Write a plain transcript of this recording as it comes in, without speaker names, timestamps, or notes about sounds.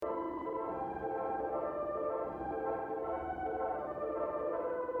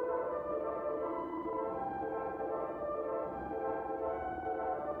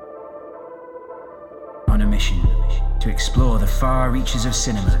mission to explore the far reaches of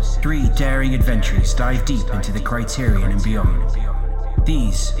cinema. 3 daring adventurers dive deep into the Criterion and beyond.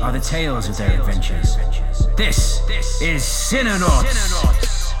 These are the tales of their adventures. This is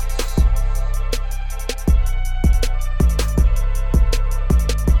Cinenauts!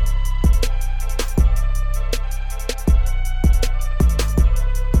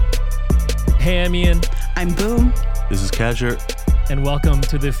 Hey, I'm Ian. I'm Boom. This is Catcher. And welcome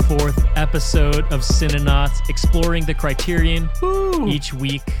to the 4th episode of Cinenauts, exploring the Criterion. Woo. Each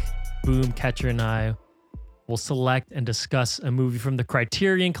week, Boom, Catcher, and I will select and discuss a movie from the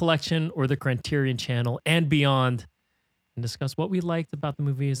Criterion Collection or the Criterion Channel and beyond, and discuss what we liked about the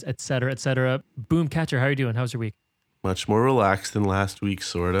movies, etc., etc. Boom, Catcher, how are you doing? How's your week? Much more relaxed than last week,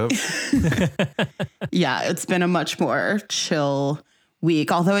 sort of. Yeah, it's been a much more chill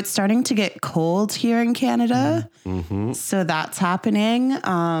week, although it's starting to get cold here in Canada. Mm-hmm. So that's happening.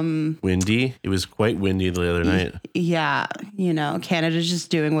 Windy. It was quite windy the other night. Yeah, you know, Canada's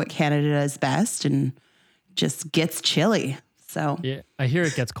just doing what Canada does best and just gets chilly. So Yeah, I hear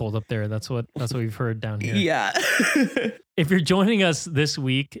it gets cold up there. That's what we've heard down here. yeah. If you're joining us this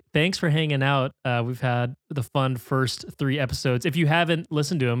week, thanks for hanging out. We've had the fun first 3 episodes. If you haven't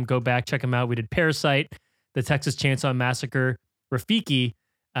listened to them, go back, check them out. We did Parasite, the Texas Chainsaw Massacre, Rafiki,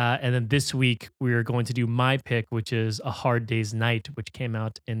 and then this week we are going to do my pick, which is A Hard Day's Night, which came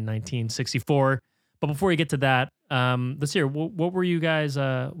out in 1964. But before we get to that, let's hear, what were you guys,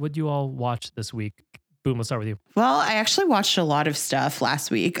 what did you all watch this week? Boom, let's start with you. Well, I actually watched a lot of stuff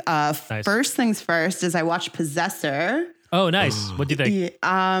last week. Nice. First things first is I watched Possessor. Oh, nice. What do you think?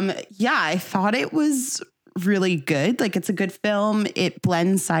 Yeah, I thought it was really good. Like, it's a good film. It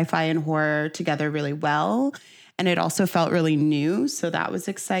blends sci-fi and horror together really well. And it also felt really new. So that was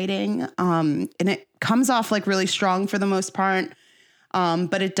exciting. And it comes off like really strong for the most part.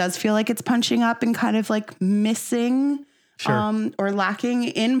 But it does feel like it's punching up and kind of like missing or lacking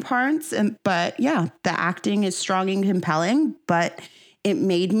in parts. But yeah, the acting is strong and compelling, but it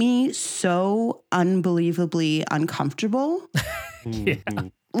made me so unbelievably uncomfortable. Yeah.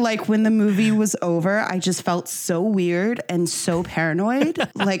 Like, when the movie was over, I just felt so weird and so paranoid.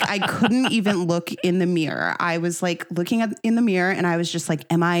 Like, I couldn't even look in the mirror. I was like looking in the mirror and I was just like,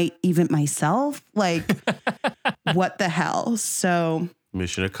 am I even myself? Like, what the hell? So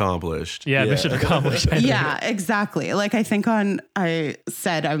Mission accomplished. Yeah, mission accomplished. yeah, exactly. Like, I think I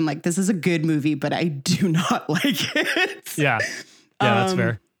said, I'm like, this is a good movie, but I do not like it. Yeah, that's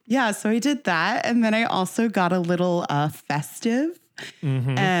fair. Yeah, so I did that. And then I also got a little festive.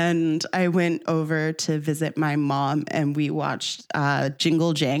 Mm-hmm. And I went over to visit my mom and we watched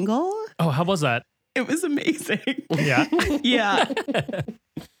Jingle Jangle. Oh, how was that? It was amazing. Yeah. Yeah.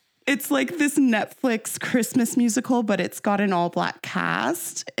 It's like this Netflix Christmas musical, but it's got an all black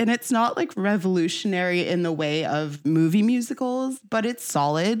cast. And it's not like revolutionary in the way of movie musicals, but it's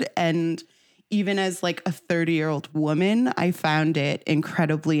solid. And even as like a 30-year-old woman, I found it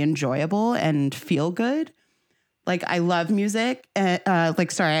incredibly enjoyable and feel good. Like, I love music, I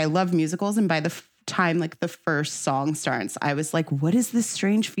love musicals. And by the time, like, the first song starts, I was like, what is this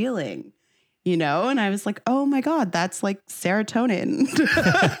strange feeling? You know? And I was like, oh my God, that's like serotonin.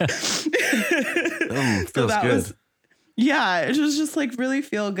 Feels good. Yeah, it was just like really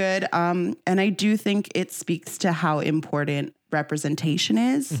feel good. And I do think it speaks to how important representation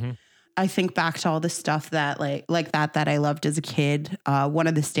is. Mm-hmm. I think back to all the stuff that like that I loved as a kid. One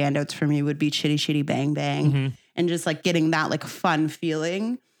of the standouts for me would be Chitty Chitty Bang Bang. Mm-hmm. And just like getting that like fun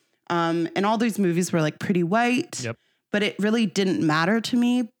feeling. And all these movies were like pretty white, Yep. but it really didn't matter to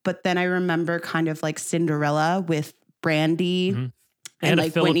me. But then I remember kind of like Cinderella with Brandy. Mm-hmm. And like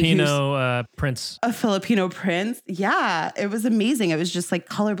a Filipino prince. A Filipino prince. Yeah, it was amazing. It was just like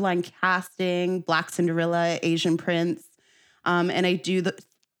colorblind casting, Black Cinderella, Asian prince. And I do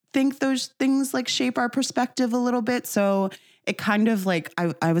think those things like shape our perspective a little bit. So it kind of like,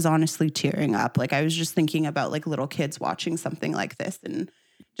 I was honestly tearing up. Like, I was just thinking about like little kids watching something like this and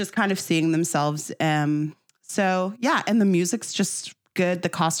just kind of seeing themselves. So yeah, and the music's just good. The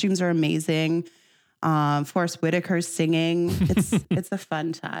costumes are amazing. Forrest Whitaker's singing. It's a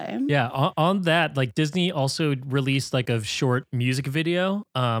fun time. Yeah, on that, like, Disney also released like a short music video,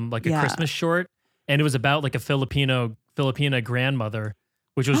 like a Christmas short, and it was about like a Filipina grandmother,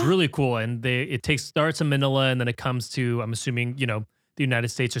 which was really cool. And it starts in Manila and then it comes to, I'm assuming, you know, the United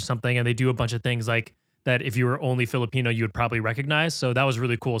States or something, and they do a bunch of things like that. If you were only Filipino, you would probably recognize. So that was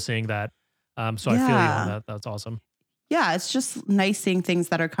really cool seeing that. So I feel you on that. That's awesome. Yeah, it's just nice seeing things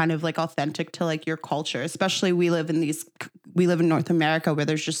that are kind of like authentic to like your culture, especially we live in North America where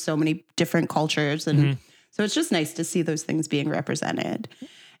there's just so many different cultures. And so it's just nice to see those things being represented.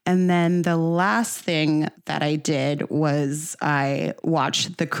 And then the last thing that I did was I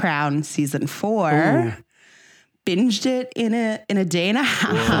watched The Crown season 4. Ooh. Binged it in a day and a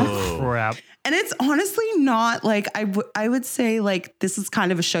half. Whoa. Crap. And it's honestly not like, I would say like, this is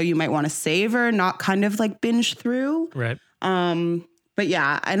kind of a show you might want to savor, not kind of like binge through. Right. But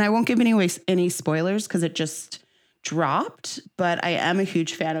yeah, and I won't give any spoilers because it just dropped, but I am a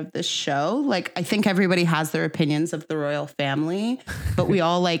huge fan of this show. Like, I think everybody has their opinions of the royal family, but we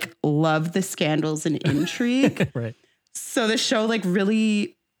all like love the scandals and intrigue. Right. So the show like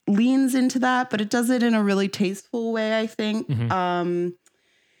really leans into that, but it does it in a really tasteful way, I think. Mm-hmm.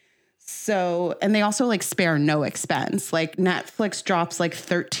 So, and they also like spare no expense. Like Netflix drops like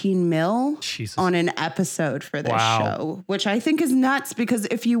 13 mil on an episode for this show, which I think is nuts because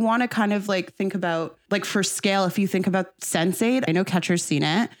if you want to kind of like think about like for scale, if you think about Sense8, I know Catcher's seen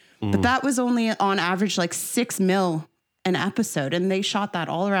it, but that was only on average like 6 mil an episode and they shot that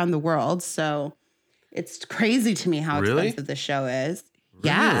all around the world. So it's crazy to me how expensive the show is.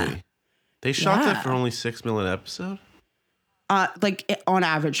 Really? Yeah. They shot that for only 6 mil an episode? On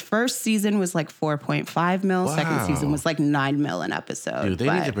average, first season was like 4.5 mil. Wow. Second season was like 9 mil an episode. Dude, they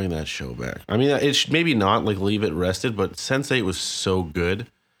need to bring that show back. I mean, it's maybe not like leave it rested, but Sense8 was so good.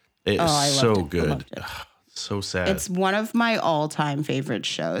 It was so good. So sad. It's one of my all-time favorite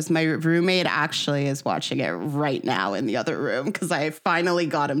shows. My roommate actually is watching it right now in the other room because I finally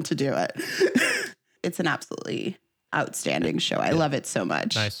got him to do it. It's an absolutely outstanding show. I love it so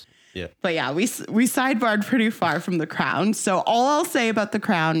much. Nice. Yeah. But yeah, we sidebarred pretty far from The Crown. So all I'll say about The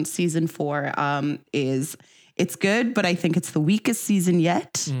Crown season 4 is it's good, but I think it's the weakest season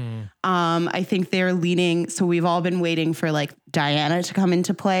yet. I think they're leaning. So we've all been waiting for like Diana to come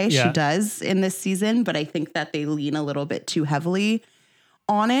into play. Yeah. She does in this season, but I think that they lean a little bit too heavily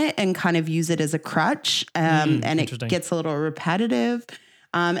on it and kind of use it as a crutch. And it gets a little repetitive.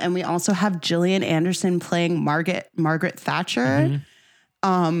 And we also have Gillian Anderson playing Margaret Thatcher.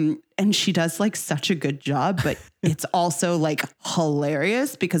 Mm-hmm. And she does like such a good job, but it's also like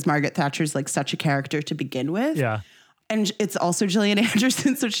hilarious because Margaret Thatcher's like such a character to begin with. Yeah. And it's also Gillian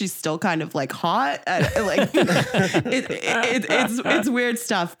Anderson, so she's still kind of like hot. Like it's weird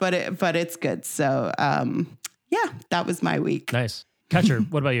stuff, but it's good. So yeah, that was my week. Nice. Catcher,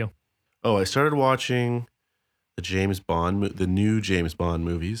 what about you? Oh, I started watching the new James Bond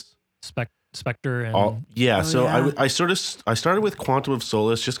movies. Spectre and I started with Quantum of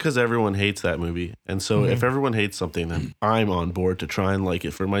Solace just because everyone hates that movie, and so if everyone hates something, then I'm on board to try and like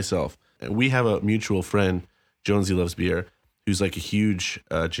it for myself. And we have a mutual friend, Jonesy Loves Beer, who's like a huge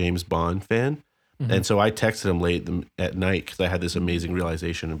James Bond fan, and so I texted him late at night because I had this amazing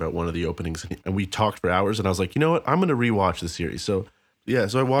realization about one of the openings, and we talked for hours, and I was like, you know what, I'm going to rewatch the series. So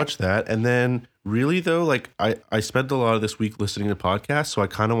I watched that, and then really though, like I spent a lot of this week listening to podcasts, so I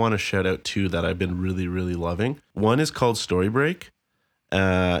kind of want to shout out two that I've been really, really loving. One is called Story Break.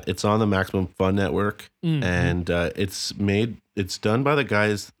 It's on the Maximum Fun Network, and it's done by the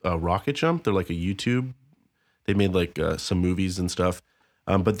guys Rocket Jump. They're like a YouTube. They made like some movies and stuff,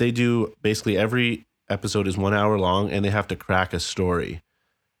 but they do basically every episode is 1 hour long, and they have to crack a story,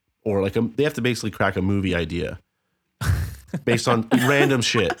 or like they have to basically crack a movie idea. Based on random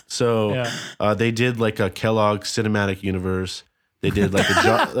shit. So they did like a Kellogg cinematic universe. They did like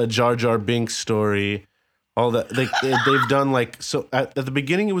a Jar Jar Binks story. All that. They've done like, so at the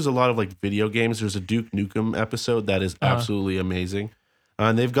beginning, it was a lot of like video games. There's a Duke Nukem episode that is absolutely amazing.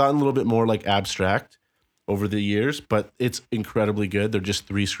 And they've gotten a little bit more like abstract over the years, but it's incredibly good. They're just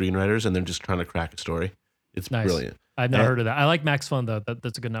 3 screenwriters and they're just trying to crack a story. It's brilliant. I've never heard of that. I like Max Fun though.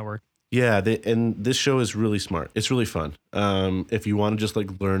 That's a good network. Yeah, and this show is really smart. It's really fun. If you want to just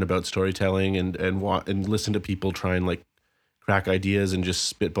like learn about storytelling and listen to people try and like crack ideas and just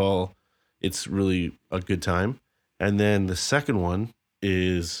spitball, it's really a good time. And then the second one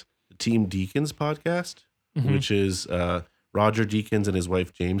is the Team Deakins podcast, which is Roger Deakins and his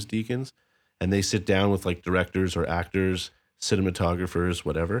wife James Deakins, and they sit down with like directors or actors, cinematographers,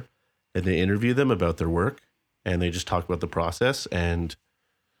 whatever, and they interview them about their work, and they just talk about the process. And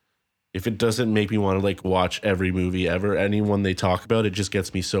if it doesn't make me want to like watch every movie ever, anyone they talk about, it just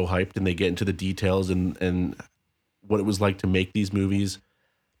gets me so hyped, and they get into the details and what it was like to make these movies.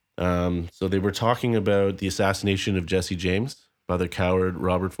 So they were talking about the assassination of Jesse James by the coward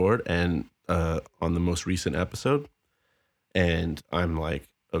Robert Ford, and on the most recent episode. And I'm like,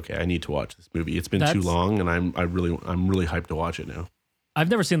 okay, I need to watch this movie. It's been too long, and I'm really hyped to watch it now. I've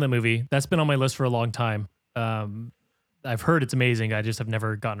never seen that movie. That's been on my list for a long time. I've heard it's amazing. I just have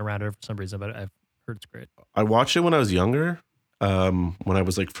never gotten around to it for some reason, but I've heard it's great. I watched it when I was younger, when I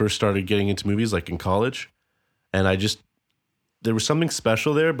was like first started getting into movies, like in college, and there was something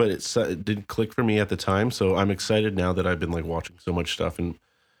special there, but it didn't click for me at the time. So I'm excited now that I've been like watching so much stuff and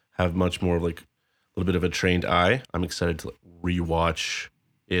have much more like a little bit of a trained eye. I'm excited to rewatch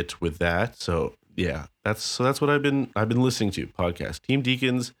it with that. So yeah, that's what I've been listening to podcast Team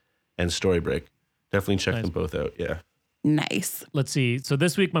Deacons and Story Break. Definitely check them both out. Yeah. Nice. Let's see. So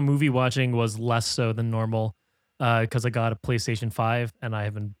this week my movie watching was less so than normal because I got a PlayStation 5 and I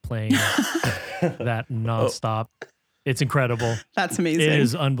have been playing that nonstop. It's incredible. That's amazing. It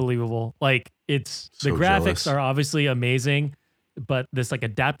is unbelievable. Like it's So the graphics jealous. are obviously amazing, but this like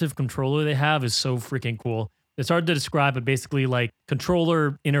adaptive controller they have is so freaking cool. It's hard to describe, but basically like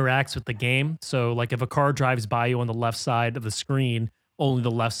controller interacts with the game. So like if a car drives by you on the left side of the screen, only the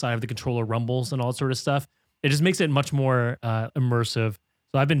left side of the controller rumbles and all sort of stuff. It just makes it much more immersive.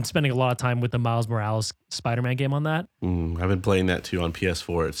 So I've been spending a lot of time with the Miles Morales Spider-Man game on that. I've been playing that too on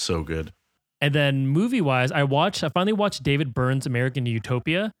PS4. It's so good. And then movie-wise, I finally watched David Byrne's American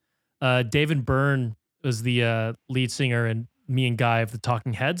Utopia. David Byrne was the lead singer and Me and Guy of the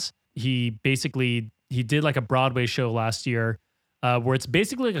Talking Heads. He did like a Broadway show last year where it's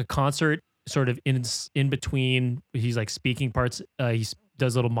basically like a concert sort of in between. He's like speaking parts. He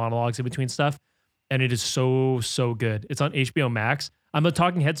does little monologues in between stuff. And it is so good. It's on HBO Max. I'm a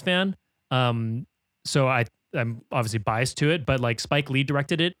Talking Heads fan, so I'm obviously biased to it. But like Spike Lee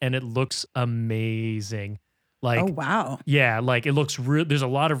directed it, and it looks amazing. Like, Oh, wow. yeah, like it looks real. There's a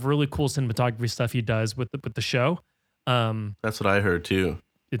lot of really cool cinematography stuff he does with the show. That's what I heard too.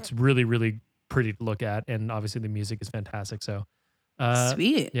 It's really pretty to look at, and obviously the music is fantastic. So,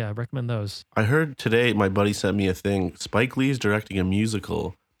 Sweet. yeah, I recommend those. I heard today my buddy sent me a thing. Spike Lee's directing a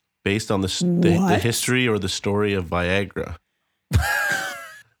musical based on the What? history or the story of Viagra.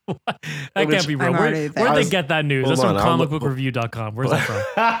 That can't be real. I'm already there. Where'd they get that news? Hold That's from on, comicbookreview.com. Where's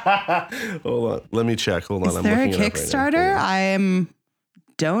that from? Hold on, let me check. Hold on, Is I'm there a looking it up right now. Kickstarter? I'm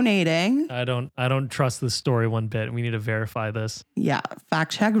donating. I don't trust this story one bit. We need to verify this. Yeah,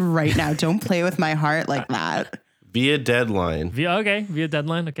 fact check right now. Don't play with my heart like that. Via Deadline, Via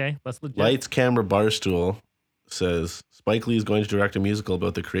deadline. Okay, that's legit. Lights, Camera, Barstool says Spike Lee is going to direct a musical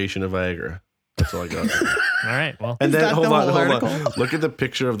about the creation of Viagra. That's all I got. All right. Well, And Is then that hold the on. whole article? Look at the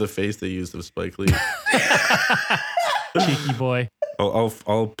picture of the face they used of Spike Lee. cheeky boy.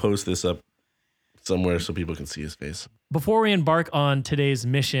 I'll post this up somewhere so people can see his face. Before we embark on today's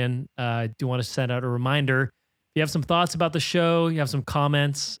mission, I do want to send out a reminder. If you have some thoughts about the show, you have some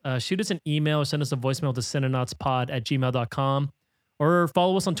comments, shoot us an email or send us a voicemail to cinenautspod@gmail.com or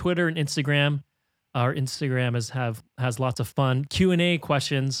follow us on Twitter and Instagram. Our Instagram has lots of fun Q&A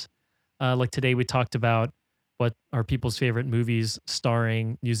questions. Like today we talked about what are people's favorite movies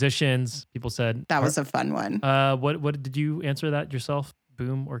starring musicians. People said That was a fun one. what did you answer that yourself?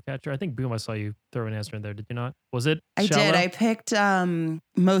 Boom or Catcher? I think Boom. I saw you throw an answer in there. Did you not? Was it? I Shallow? did. I picked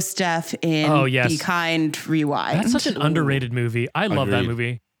Mos Def in Oh, yes. Be Kind Rewind. That's such an underrated movie. I love that Agreed.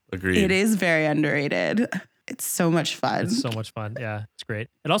 movie. Agreed. It is very underrated. It's so much fun. It's so much fun. Yeah, it's great.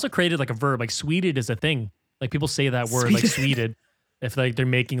 It also created like a verb. Like sweeted is a thing. Like people say that word like sweeted if like they're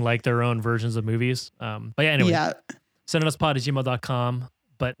making like their own versions of movies. But yeah, anyway, Yeah. cinenautspod@gmail.com.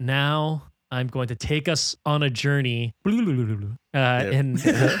 But now I'm going to take us on a journey in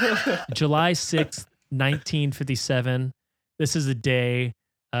July 6th, 1957. This is a day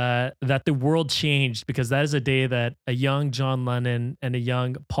that the world changed because that is a day that a young John Lennon and a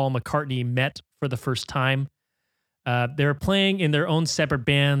young Paul McCartney met for the first time. They were playing in their own separate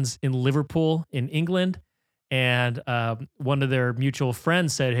bands in Liverpool, in England. And one of their mutual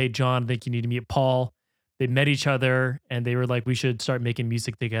friends said, "Hey, John, I think you need to meet Paul." They met each other and they were like, "We should start making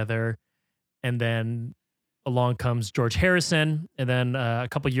music together." And then along comes George Harrison. And then a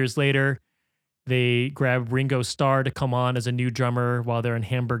couple years later, they grab Ringo Starr to come on as a new drummer while they're in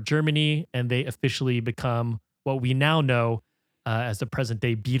Hamburg, Germany. And they officially become what we now know as the present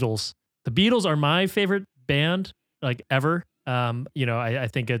day Beatles. The Beatles are my favorite band, like ever. I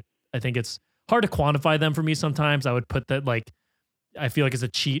think it's hard to quantify them for me sometimes. I would put that like, I feel like it's a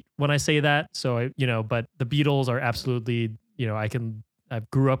cheat when I say that. So but the Beatles are absolutely, I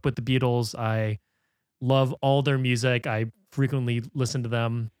grew up with the Beatles. I love all their music. I frequently listen to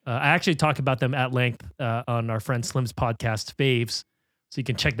them. I actually talk about them at length on our friend Slim's podcast, Faves. So you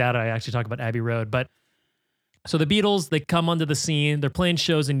can check that out. I actually talk about Abbey Road. But so the Beatles, they come onto the scene. They're playing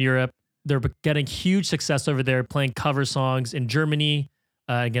shows in Europe. They're getting huge success over there, playing cover songs in Germany,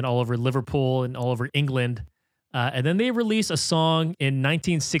 again, all over Liverpool and all over England. And then they release a song in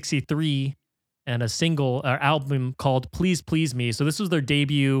 1963 and a single or album called Please Please Me. So this was their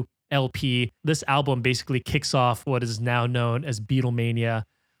debut LP. This album basically kicks off what is now known as Beatlemania,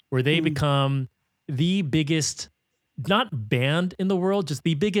 where they become the biggest not band in the world, just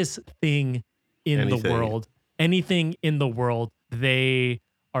the biggest thing in the world. Anything in the world. They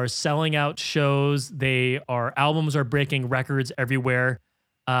are selling out shows. Albums are breaking records everywhere.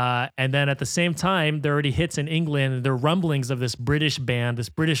 And then at the same time, there are already hits in England. There are rumblings of this British band, this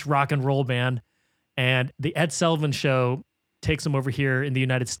British rock and roll band. And the Ed Sullivan Show takes them over here in the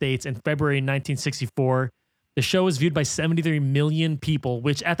United States in February 1964. The show was viewed by 73 million people,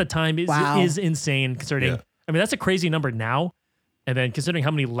 which at the time is insane considering, I mean, that's a crazy number now. And then considering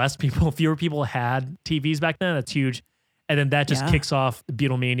how many fewer people had TVs back then, that's huge. And then that just kicks off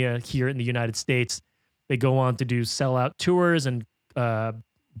Beatlemania here in the United States. They go on to do sellout tours and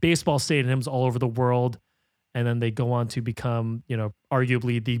baseball stadiums all over the world. And then they go on to become,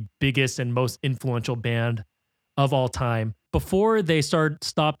 arguably the biggest and most influential band of all time. Before they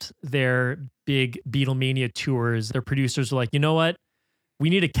stopped their big Beatlemania tours, their producers were like, you know what? We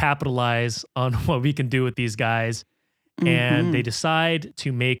need to capitalize on what we can do with these guys. Mm-hmm. And they decide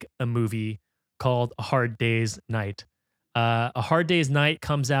to make a movie called A Hard Day's Night. A Hard Day's Night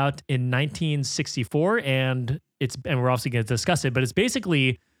comes out in 1964, and we're obviously going to discuss it, but it's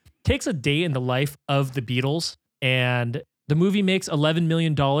basically takes a day in the life of the Beatles, and the movie makes $11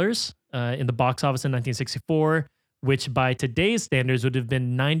 million in the box office in 1964, which by today's standards would have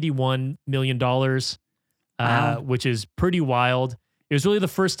been $91 million, which is pretty wild. It was really the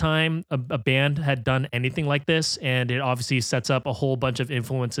first time a band had done anything like this, and it obviously sets up a whole bunch of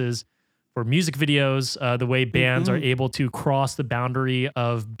influences for music videos, the way bands are able to cross the boundary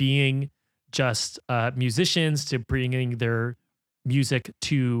of being just musicians to bringing their music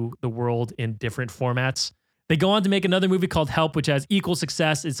to the world in different formats. They go on to make another movie called Help, which has equal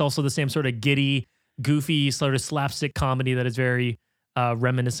success. It's also the same sort of giddy, goofy, sort of slapstick comedy that is very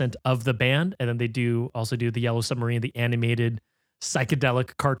reminiscent of the band. And then they also do The Yellow Submarine, the animated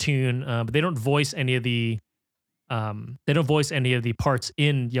psychedelic cartoon, but they don't voice any of the parts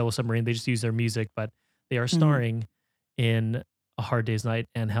in Yellow Submarine. They just use their music, but they are starring in A Hard Day's Night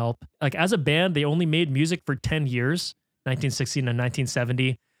and Help. Like as a band, they only made music for 10 years, 1960 and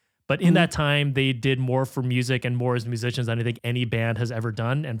 1970. But in that time, they did more for music and more as musicians than I think any band has ever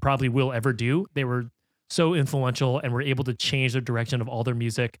done and probably will ever do. They were so influential and were able to change the direction of all their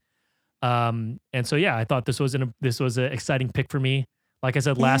music. And so, yeah, I thought this was an exciting pick for me. Like I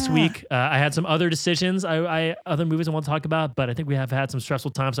said last week, I had some other decisions, other movies I want to talk about, but I think we have had some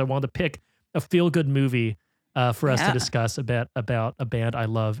stressful times. So I wanted to pick a feel-good movie for us to discuss about a band I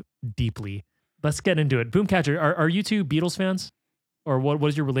love deeply. Let's get into it. Boomcatcher, are you two Beatles fans? Or what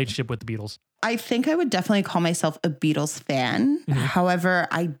is your relationship with the Beatles? I think I would definitely call myself a Beatles fan. Mm-hmm. However,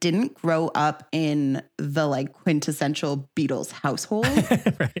 I didn't grow up in the quintessential Beatles household.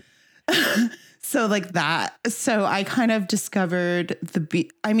 Right. So I kind of discovered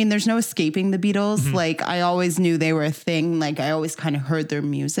there's no escaping the Beatles. Mm-hmm. I always knew they were a thing. I always kind of heard their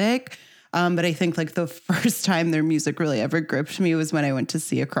music. But I think the first time their music really ever gripped me was when I went to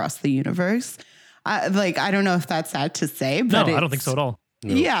see Across the Universe. I don't know if that's sad to say, but no, I don't think so at all.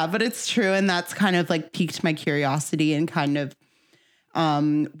 No. Yeah, but it's true. And that's kind of piqued my curiosity and kind of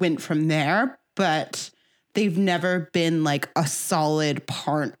went from there. But they've never been a solid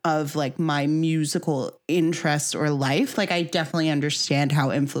part of my musical interest or life. I definitely understand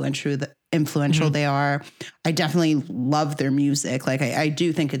how influential they are. I definitely love their music. I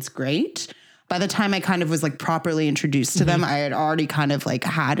do think it's great. By the time I kind of was properly introduced to them, I had already kind of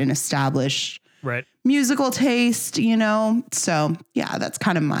had an established musical taste, So yeah, that's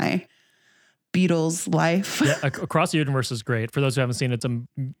kind of my Beatles life. Yeah, Across the Universe is great. For those who haven't seen it, it's a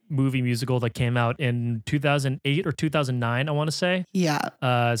movie musical that came out in 2008 or 2009, I want to say.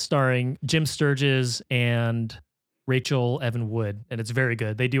 Yeah. Starring Jim Sturgis and Rachel Evan Wood, and it's very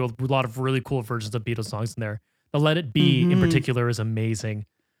good. They do a lot of really cool versions of Beatles songs in there. The Let It Be in particular is amazing.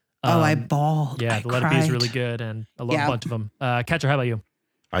 I bawled. Yeah, the Let It Be is really good, and I love a bunch of them. Catcher, how about you?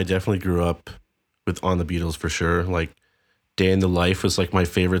 I definitely grew up on the Beatles for sure. Day in the Life was my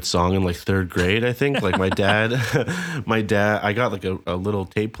favorite song in third grade, I think. My dad, I got a little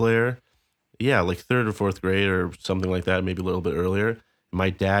tape player. Yeah, third or fourth grade or something like that, maybe a little bit earlier. My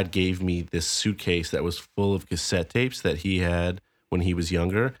dad gave me this suitcase that was full of cassette tapes that he had when he was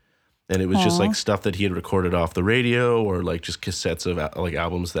younger. And it was just stuff that he had recorded off the radio or just cassettes of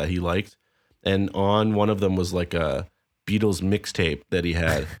albums that he liked. And on one of them was a Beatles mixtape that he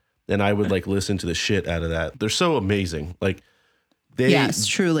had. And I would listen to the shit out of that. They're so amazing. Yes,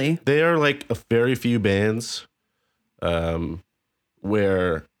 truly. They are a very few bands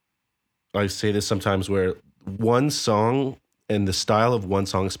where I say this sometimes where one song and the style of one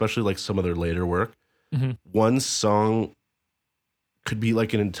song, especially some of their later work, one song could be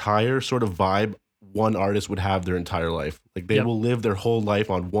an entire sort of vibe one artist would have their entire life. Like they will live their whole life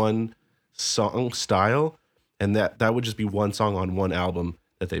on one song style, and that would just be one song on one album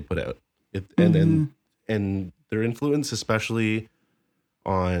that they put out. And their influence, especially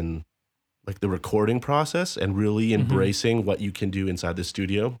on like the recording process and really embracing what you can do inside the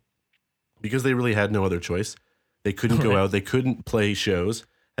studio, because they really had no other choice. They couldn't go out, they couldn't play shows,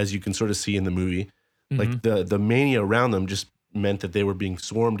 as you can sort of see in the movie. Like the mania around them just meant that they were being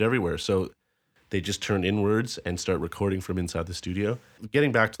swarmed everywhere. So they just turn inwards and start recording from inside the studio.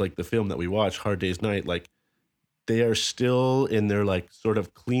 Getting back to like the film that we watched, Hard Day's Night, like they are still in their like sort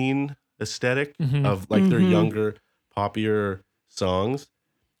of clean aesthetic of like their younger, poppier songs,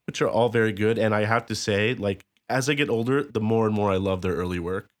 which are all very good. And I have to say, like, as I get older, the more and more I love their early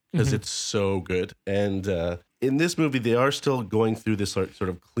work because it's so good. And in this movie, they are still going through this sort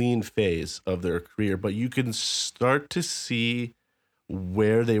of clean phase of their career, but you can start to see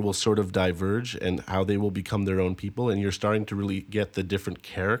where they will sort of diverge and how they will become their own people. And you're starting to really get the different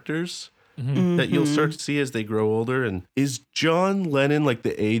characters that you'll start to see as they grow older. And is John Lennon like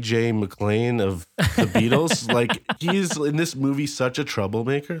the AJ McLean of the Beatles? Like he's in this movie such a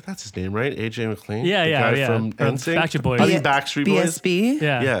troublemaker. That's his name, right? AJ McLean? Yeah, the guy from NSYNC. Backstreet Boys. I mean, Backstreet Boys. BSB?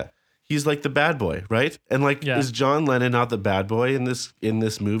 Yeah. He's like the bad boy, right? And like, is John Lennon not the bad boy in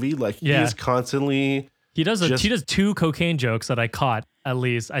this movie? Like he's constantly... He does 2 cocaine jokes that I caught, at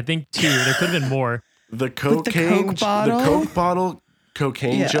least. I think 2. There could have been more. The Coke bottle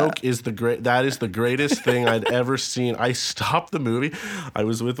cocaine joke is the greatest thing I'd ever seen. I stopped the movie. I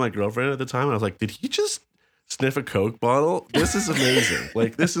was with my girlfriend at the time and I was like, did he just sniff a Coke bottle? This is amazing.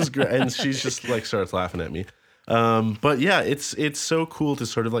 Like this is great. And she's just like starts laughing at me. But yeah, it's so cool to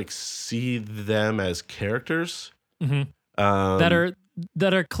sort of like see them as characters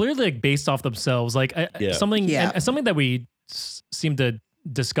that are clearly like based off themselves. Like something that we seem to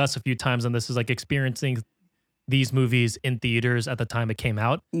discuss a few times on this is like experiencing these movies in theaters at the time it came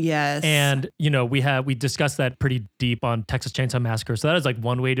out. Yes. And, you know, we discussed that pretty deep on Texas Chainsaw Massacre. So that is like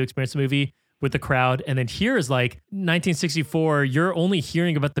one way to experience the movie with the crowd. And then here is like 1964, you're only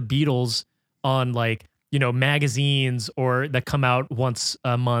hearing about the Beatles on like, you know, magazines or that come out once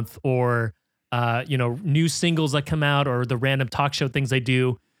a month or, you know, new singles that come out or the random talk show things they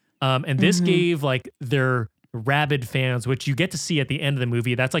do. And this gave like their rabid fans, which you get to see at the end of the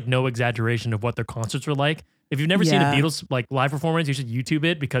movie. That's like no exaggeration of what their concerts were like. If you've never seen a Beatles like live performance, you should YouTube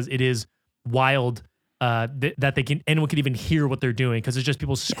it because it is wild that anyone can even hear what they're doing because it's just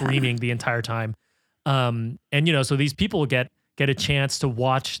people screaming the entire time. And you know, so these people get a chance to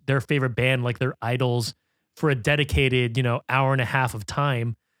watch their favorite band, like their idols, for a dedicated, you know, hour and a half of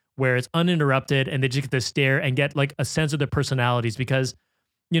time where it's uninterrupted and they just get to stare and get like a sense of their personalities because,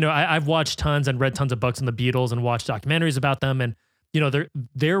 you know, I've watched tons and read tons of books on the Beatles and watched documentaries about them. And, you know,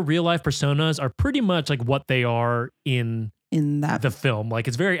 their real life personas are pretty much like what they are in the film. Like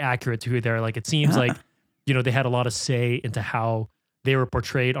it's very accurate to who they're like. It seems like, you know, they had a lot of say into how they were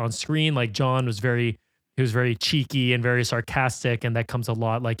portrayed on screen. Like John was very cheeky and very sarcastic. And that comes a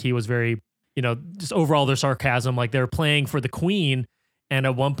lot. Like he was very, you know, just overall their sarcasm, like they're playing for the Queen. And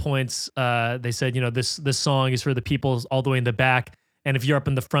at one point they said, you know, this song is for the people all the way in the back. And if you're up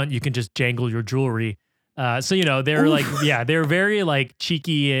in the front, you can just jangle your jewelry. So, you know, they're like, they're very like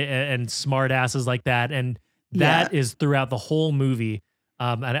cheeky and smart asses like that. And that is throughout the whole movie.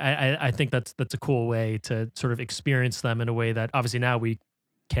 And I think that's a cool way to sort of experience them in a way that obviously now we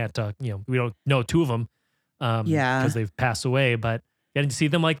can't, you know, we don't know 2 of them because they've passed away, but getting to see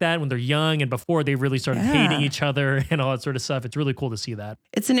them like that when they're young and before they really started hating each other and all that sort of stuff. It's really cool to see that.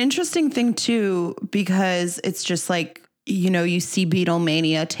 It's an interesting thing too, because it's just like, you know, you see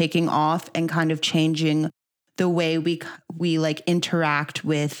Beatlemania taking off and kind of changing the way we like interact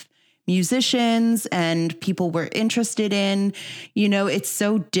with musicians and people we're interested in. You know, it's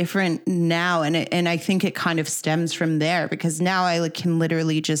so different now. And I think it kind of stems from there because now I like can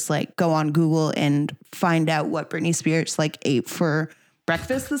literally just like go on Google and find out what Britney Spears like ate for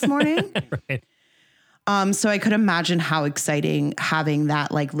breakfast this morning. Right. So I could imagine how exciting having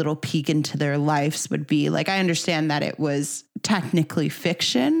that like little peek into their lives would be. Like, I understand that it was technically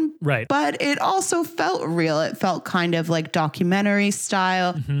fiction, right? But it also felt real. It felt kind of like documentary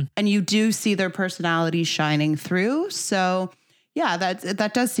style, and you do see their personalities shining through. So yeah,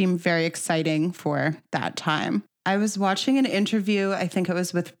 that does seem very exciting for that time. I was watching an interview, I think it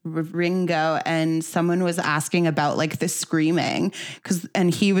was with Ringo, and someone was asking about like the screaming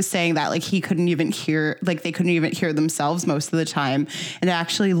and he was saying that like they couldn't even hear themselves most of the time. And it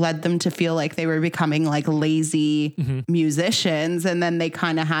actually led them to feel like they were becoming like lazy musicians. And then they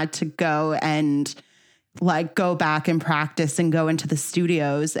kind of had to go and like go back and practice and go into the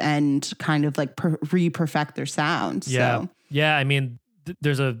studios and kind of like re-perfect their sound. Yeah. So. Yeah. I mean,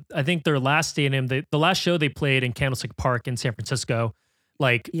 I think their last stadium, the last show they played in Candlestick Park in San Francisco,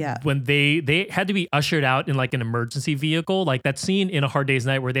 like when they had to be ushered out in like an emergency vehicle, like that scene in A Hard Day's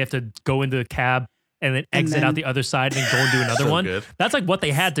Night where they have to go into the cab and then exit out the other side and go and do another one. Good. That's like what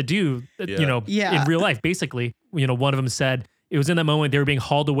they had to do, in real life. Basically, one of them said it was in that moment they were being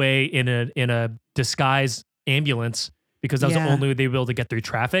hauled away in a disguised ambulance because that was the only way they were able to get through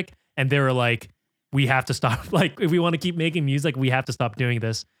traffic. And they were like, we have to stop. Like, if we want to keep making music, we have to stop doing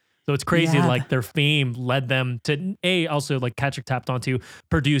this. So it's crazy. Yeah. Like their fame led them to also like Patrick tapped onto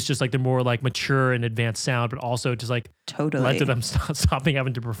produce just like the more like mature and advanced sound, but also just like led to them stopping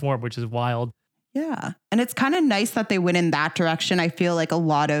having to perform, which is wild. Yeah. And it's kind of nice that they went in that direction. I feel like a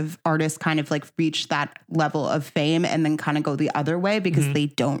lot of artists kind of like reach that level of fame and then kind of go the other way because they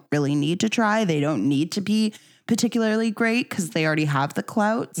don't really need to try. They don't need to be particularly great because they already have the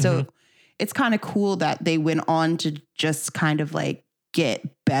clout. So it's kind of cool that they went on to just kind of like get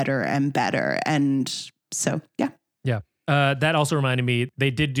better and better. And so, yeah. Yeah. That also reminded me, they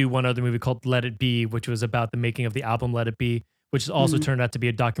did do one other movie called Let It Be, which was about the making of the album Let It Be, which also turned out to be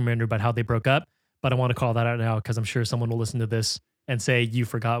a documentary about how they broke up. But I want to call that out now because I'm sure someone will listen to this and say you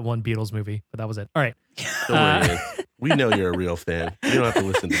forgot one Beatles movie, but that was it. All right. Don't worry, we know you're a real fan. You don't have to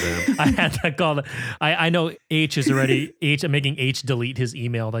listen to them. I had to call that. I know H is already I'm making H delete his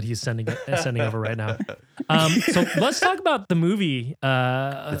email that he's sending over right now. So let's talk about the movie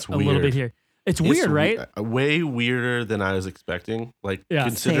a little bit here. It's weird, right? Way weirder than I was expecting. Like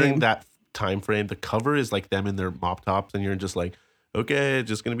considering that time frame, the cover is like them in their mop tops, and you're just like, okay, it's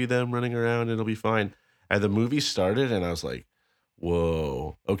just gonna be them running around, it'll be fine. And the movie started, and I was like,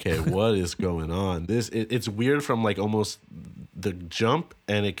 whoa, okay, what is going on? It's weird from like almost the jump,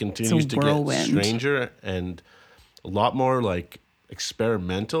 and it continues to get stranger and a lot more like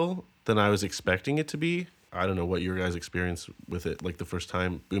experimental than I was expecting it to be. I don't know what your guys' experience with it, like the first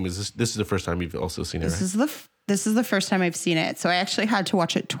time. Boom, this is the first time you've also seen it, right? This is the first time I've seen it. So I actually had to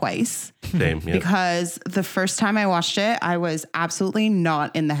watch it twice. Same, yeah. Because the first time I watched it, I was absolutely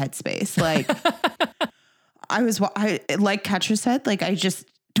not in the headspace. Like I like Ketcher said, like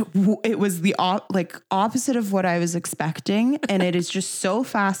it was the opposite of what I was expecting. And it is just so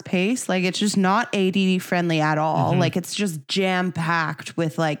fast paced. Like it's just not ADD friendly at all. Like it's just jam packed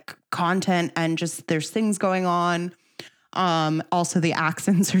with like content and just there's things going on. Also the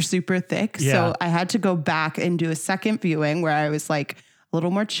accents are super thick. Yeah. So I had to go back and do a second viewing where I was like a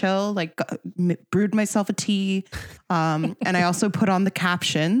little more chill, like brewed myself a tea. And I also put on the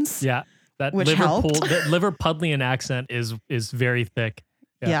captions. Yeah. That Liverpudlian accent is very thick.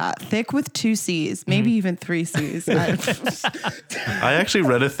 Yeah. Thick with 2 C's, maybe even 3 C's. I actually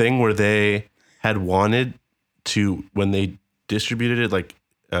read a thing where they had wanted to, when they distributed it, like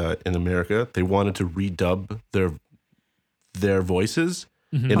in America, they wanted to redub their voices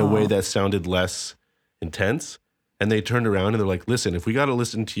in a way that sounded less intense. And they turned around and they're like, listen, if we got to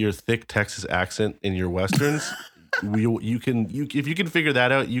listen to your thick Texas accent in your Westerns, if you can figure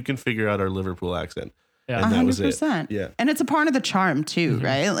that out, you can figure out our Liverpool accent. Yeah. And that 100%. Was it. Yeah. And it's a part of the charm too,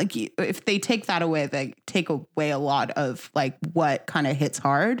 right? Like if they take that away, they take away a lot of like what kind of hits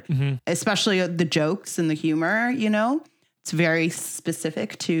hard, especially the jokes and the humor, you know? It's very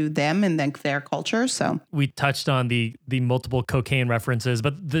specific to them and then their culture. So we touched on the multiple cocaine references,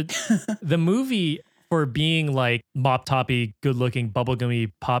 but the movie, for being like mop toppy, good looking,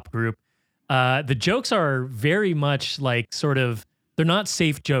 bubblegummy pop group, the jokes are very much like sort of, they're not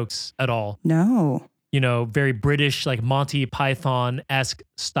safe jokes at all. No. You know, very British, like Monty Python-esque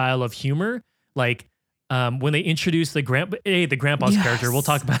style of humor. Like when they introduce the grandpa's character, we'll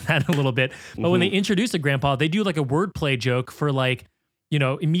talk about that in a little bit. But when they introduce the grandpa, they do like a wordplay joke for like, you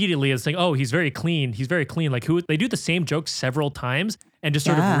know, immediately it's like, oh, he's very clean. He's very clean. Like they do the same joke several times and just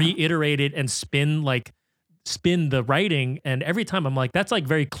sort of reiterate it and spin the writing. And every time I'm like, that's like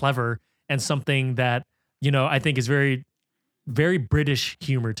very clever and something that, you know, I think is very, very British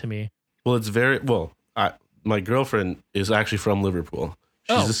humor to me. Well, it's very, my girlfriend is actually from Liverpool.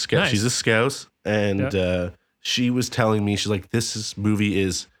 She's a Scouse. Nice. She's a Scouse. And she was telling me, she's like, this movie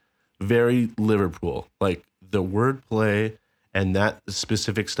is very Liverpool. Like the wordplay and that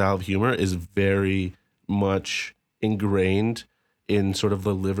specific style of humor is very much ingrained in sort of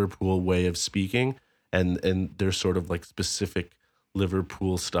the Liverpool way of speaking and their sort of like specific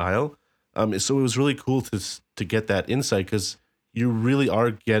Liverpool style. So it was really cool to get that insight because you really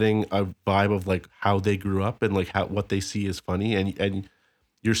are getting a vibe of like how they grew up and like what they see as funny and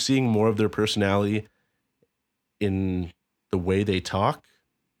you're seeing more of their personality in the way they talk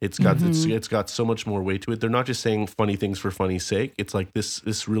It's got it's got so much more weight to it. They're not just saying funny things for funny's sake. It's like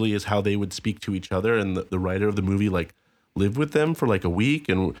this really is how they would speak to each other. And the writer of the movie like lived with them for like a week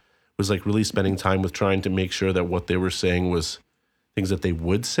and was like really spending time with trying to make sure that what they were saying was things that they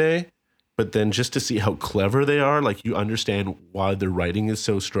would say. But then just to see how clever they are, like you understand why their writing is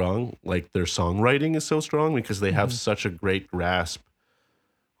so strong, like their songwriting is so strong because they have such a great grasp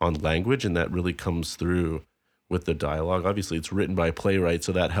on language, and that really comes through with the dialogue. Obviously, it's written by playwrights,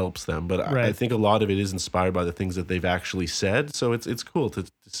 so that helps them. But I think a lot of it is inspired by the things that they've actually said. So it's cool to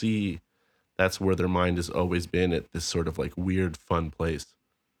see that's where their mind has always been, at this sort of like weird, fun place.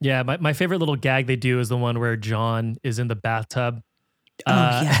 Yeah, my favorite little gag they do is the one where John is in the bathtub.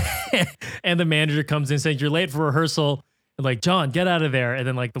 And the manager comes in saying, "You're late for rehearsal." And like, "John, get out of there." And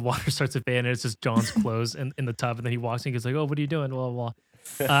then like the water starts to fan and it's just John's clothes in the tub. And then he walks in and goes like, "Oh, what are you doing?" Blah, blah,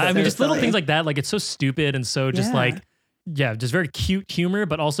 blah. I mean, just little things like that. Like it's so stupid and so just just very cute humor,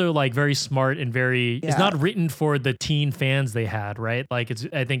 but also like very smart and very, it's not written for the teen fans they had, right? Like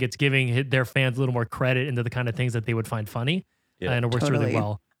I think it's giving their fans a little more credit into the kind of things that they would find funny. Yeah, and it works really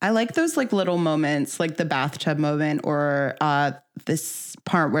well. I like those like little moments, like the bathtub moment or this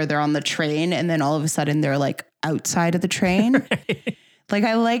part where they're on the train and then all of a sudden they're like outside of the train. Right. Like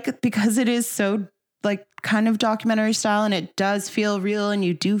I like, because it is so like kind of documentary style and it does feel real and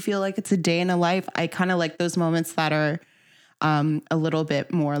you do feel like it's a day in a life. I kind of like those moments that are a little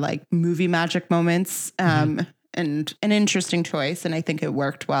bit more like movie magic moments and an interesting choice. And I think it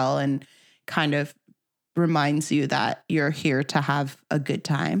worked well and kind of reminds you that you're here to have a good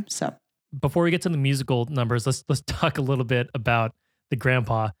time. So before we get to the musical numbers, let's talk a little bit about the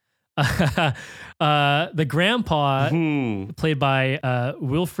grandpa. The grandpa played by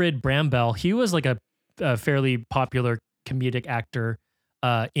Wilfrid Brambell. He was like a fairly popular comedic actor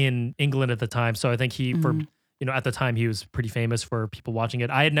in England at the time. So I think he at the time he was pretty famous for people watching it.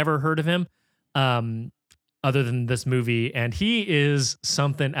 I had never heard of him other than this movie, and he is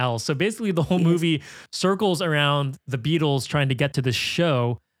something else. So basically the whole movie circles around the Beatles trying to get to this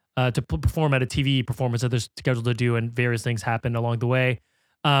show to perform at a TV performance that they're scheduled to do, and various things happen along the way.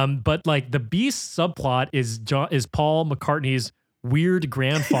 But like the Beast subplot is Paul McCartney's weird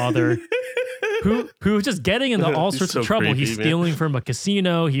grandfather who's just getting into all sorts of trouble. He's stealing from a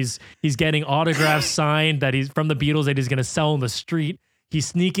casino. He's getting autographs signed that he's from the Beatles that he's going to sell on the street. He's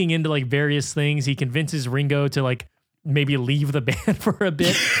sneaking into like various things. He convinces Ringo to like maybe leave the band for a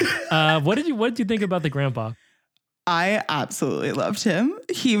bit. What did you think about the grandpa? I absolutely loved him.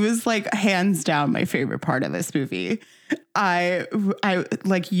 He was like hands down my favorite part of this movie. I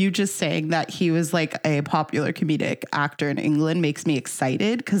like you just saying that he was like a popular comedic actor in England makes me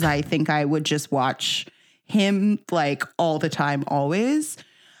excited because I think I would just watch him like all the time, always.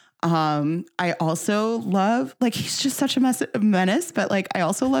 I also love like he's just such a menace, but like I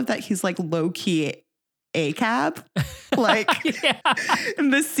also love that he's like low key ACAB. Like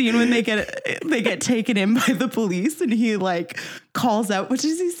in the scene when they get taken in by the police and he like calls out, what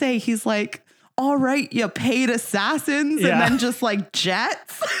does he say? He's like, "All right, you paid assassins," and then just like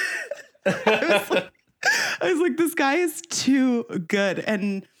jets. I was like, this guy is too good.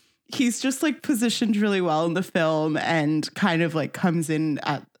 And he's just like positioned really well in the film and kind of like comes in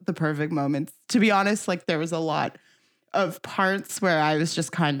at the perfect moments. To be honest, like there was a lot of parts where I was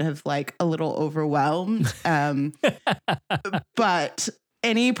just kind of like a little overwhelmed. But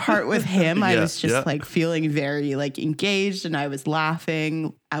any part with him, I was just like feeling very like engaged and I was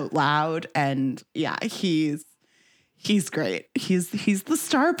laughing out loud. And he's great. He's the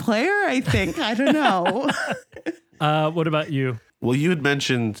star player, I think. I don't know. What about you? Well, you had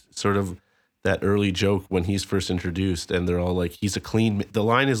mentioned sort of that early joke when he's first introduced and they're all like, the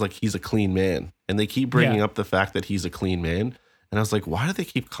line is like, he's a clean man. And they keep bringing up the fact that he's a clean man. And I was like, why do they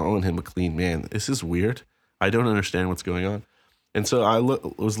keep calling him a clean man? This is weird. I don't understand what's going on. And so I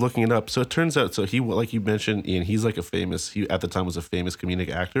was looking it up. So it turns out, so he, like you mentioned, Ian, he's like he at the time was a famous comedic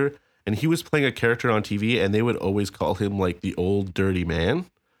actor. And he was playing a character on TV and they would always call him like the old dirty man.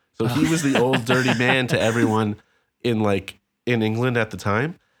 So he was the old dirty man to everyone in England at the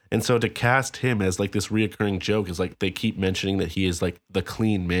time. And so to cast him as like this reoccurring joke is like they keep mentioning that he is like the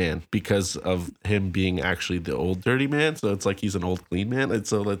clean man because of him being actually the old dirty man. So it's like he's an old clean man. And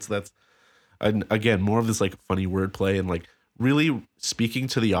so that's and again, more of this like funny wordplay and like really speaking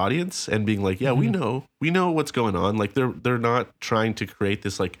to the audience and being like, we know what's going on. Like they're not trying to create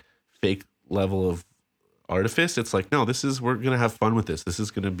this like fake level of artifice. It's like, no, we're going to have fun with this. This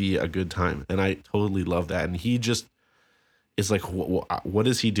is going to be a good time. And I totally love that. And he just is like, what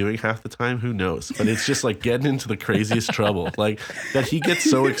is he doing half the time? Who knows? But it's just like getting into the craziest trouble. Like that he gets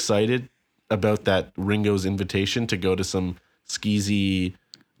so excited about that Ringo's invitation to go to some skeezy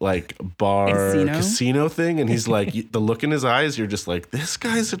like bar Casino? casino thing, and he's like, the look in his eyes, you're just like, this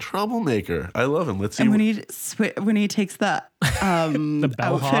guy's a troublemaker. I love him. Let's see. And when he takes the outfit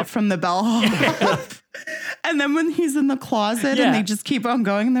bellhop? from the bellhop, and then when he's in the closet Yeah. and they just keep on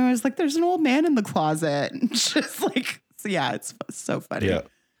going, and there's like, there's an old man in the closet, and just like, so yeah, it's so funny. Yeah.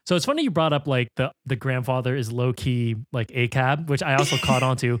 So it's funny you brought up like the grandfather is low key like ACAB, which I also caught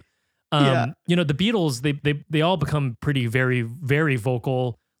on to. Yeah. You know, the Beatles, they all become pretty, very, very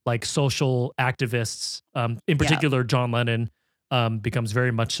vocal, like social activists. In particular, John Lennon becomes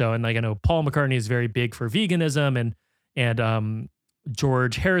very much so. And like, I know Paul McCartney is very big for veganism, and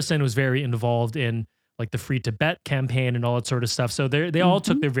George Harrison was very involved in like the Free Tibet campaign and all that sort of stuff. So they all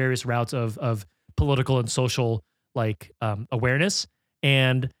took their various routes of political and social like awareness.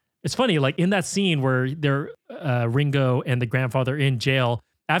 And it's funny, like in that scene where they're Ringo and the grandfather in jail,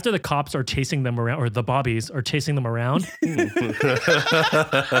 after the cops are chasing them around, or the Bobbies are chasing them around,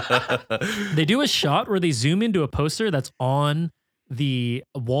 they do a shot where they zoom into a poster that's on the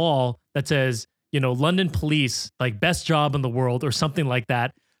wall that says, you know, London police, like best job in the world or something like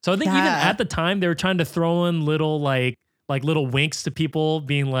that. So I think even Yeah. at the time they were trying to throw in little like little winks to people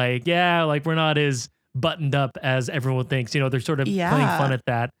being like, yeah, like we're not as buttoned up as everyone thinks. You know, they're sort of playing Yeah. fun at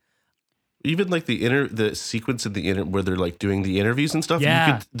that. Even like the sequence in the where they're like doing the interviews and stuff.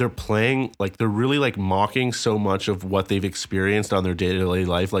 Yeah. They're playing like they're really like mocking so much of what they've experienced on their day-to-day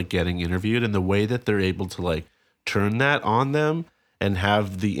life, like getting interviewed, and the way that they're able to like turn that on them and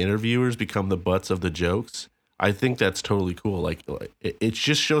have the interviewers become the butts of the jokes. I think that's totally cool. Like it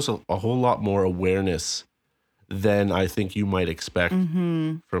just shows a whole lot more awareness than I think you might expect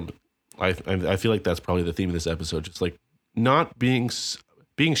from. I feel like that's probably the theme of this episode. Just like not being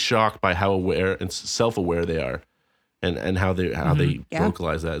shocked by how aware and self-aware they are, and how they Yeah.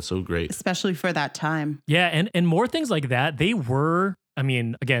 vocalize that. It's so great. Especially for that time. Yeah, and more things like that. They were, I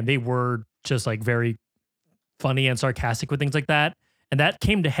mean, again, they were just like very funny and sarcastic with things like that. And that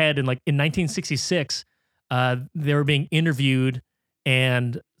came to head in 1966. They were being interviewed,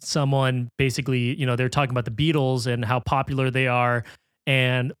 and someone basically, you know, they're talking about the Beatles and how popular they are.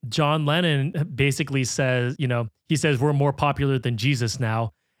 And John Lennon basically says, you know, he says we're more popular than Jesus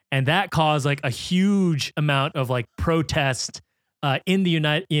now. And that caused like a huge amount of like protest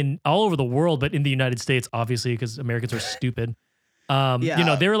in all over the world, but in the United States, obviously, because Americans are stupid. You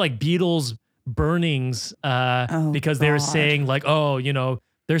know, they were like Beatles burnings because they were God. saying like, oh, you know,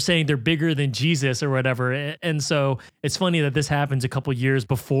 they're saying they're bigger than Jesus or whatever. And so it's funny that this happens a couple years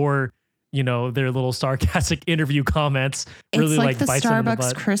before, you know, their little sarcastic interview comments really It's like the bites them in the Starbucks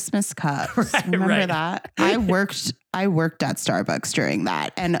butt. Christmas cups. Right, Remember right. that? I worked at Starbucks during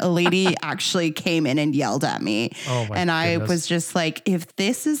that, and a lady actually came in and yelled at me. Oh my and I goodness. was just like, if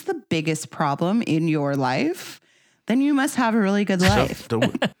this is the biggest problem in your life, then you must have a really good life.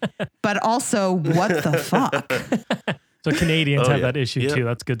 But also, what the fuck? So Canadians Oh, have yeah. that issue Yeah. too.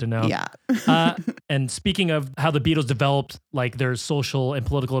 That's good to know. Yeah. And speaking of how the Beatles developed like their social and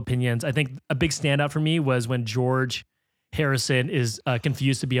political opinions, I think a big standout for me was when George Harrison is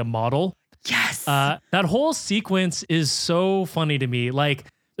confused to be a model. Yes. That whole sequence is so funny to me. Like,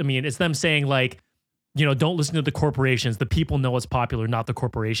 I mean, it's them saying like, you know, don't listen to the corporations. The people know what's popular, not the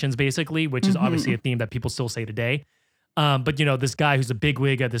corporations, basically, which is obviously a theme that people still say today. But you know, this guy who's a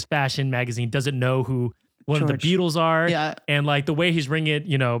bigwig at this fashion magazine doesn't know who one of the George. Beatles are. Yeah. And like the way he's ringing it,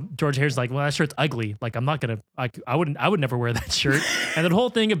 you know, George Harrison's like, well, that shirt's ugly. Like, I'm not gonna, I would never wear that shirt. And the whole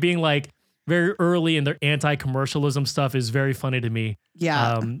thing of being like very early in their anti-commercialism stuff is very funny to me.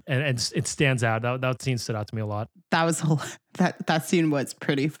 Yeah. And it stands out. That scene stood out to me a lot. That was that scene was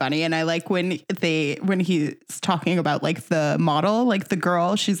pretty funny, and I like when he's talking about like the model, like the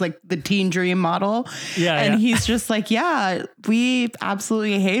girl, she's like the teen dream model, and he's just like, yeah, we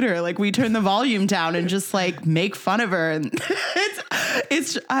absolutely hate her, like we turn the volume down and just like make fun of her, and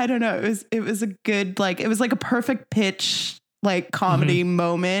it's I don't know, it was a good, like it was like a perfect pitch like comedy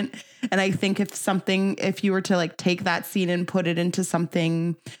moment. And I think if you were to like take that scene and put it into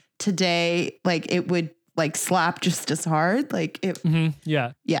something today, like it would like slap just as hard. Like it,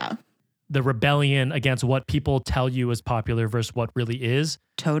 Yeah. yeah, The rebellion against what people tell you is popular versus what really is.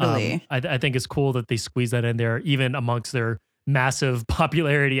 totally. I think it's cool that they squeeze that in there, even amongst their massive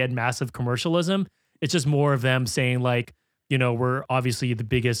popularity and massive commercialism. It's just more of them saying like, you know, we're obviously the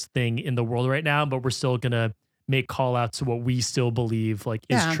biggest thing in the world right now, but we're still going to make call outs to what we still believe like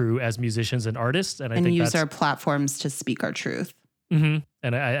is true as musicians and artists. And I think use that's our platforms to speak our truth. and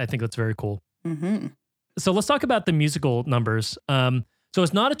I think that's very cool. Mm-hmm. So let's talk about the musical numbers. So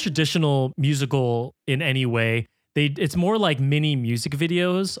it's not a traditional musical in any way. It's more like mini music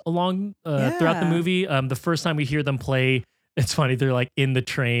videos along throughout the Yeah. movie. The first time we hear them play it's funny. They're like in the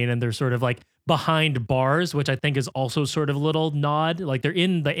train and they're sort of like behind bars, which I think is also sort of a little nod. Like they're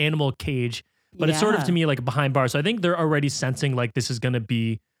in the animal cage, but it's sort of to me like behind bars. So I think they're already sensing like this is going to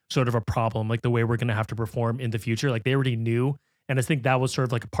be sort of a problem, like the way we're going to have to perform in the future. Like they already knew. And I think that was sort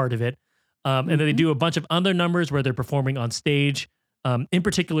of like a part of it. And then they do a bunch of other numbers where they're performing on stage. In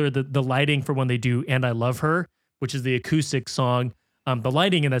particular, the lighting for when they do "And I Love Her," which is the acoustic song. The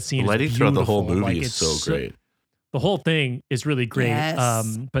lighting in that scene, lighting is throughout the whole beautiful. movie Like, is so great. The whole thing is really great.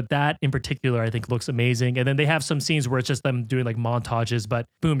 Yes. But that in particular, I think looks amazing. And then they have some scenes where it's just them doing like montages. But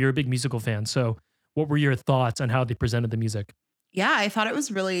boom, you're a big musical fan. So what were your thoughts on how they presented the music? Yeah, I thought it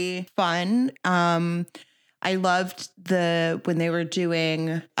was really fun. I loved when they were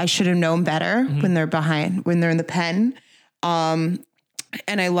doing I Should Have Known Better when they're in the pen. And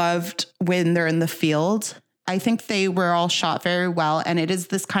I loved when they're in the field. I think they were all shot very well. And it is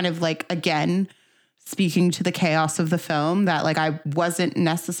this kind of like, again, speaking to the chaos of the film that like I wasn't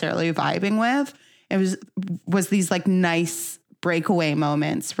necessarily vibing with. It was these like nice breakaway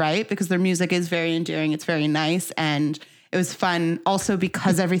moments, right? Because their music is very endearing. It's very nice. And it was fun also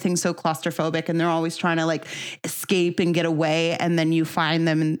because everything's so claustrophobic and they're always trying to like escape and get away. And then you find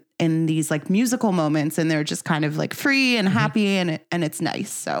them in these like musical moments and they're just kind of like free and happy and it's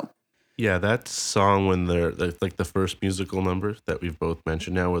nice. So Yeah, that song when they're like the first musical number that we've both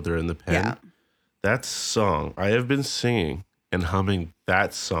mentioned now where they're in the pen. Yeah. That song, I have been singing and humming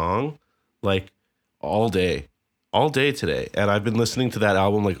that song like all day today. And I've been listening to that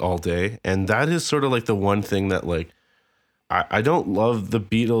album like all day. And that is sort of like the one thing that like, I don't love the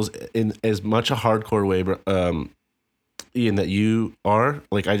Beatles in as much a hardcore way, Ian, that you are.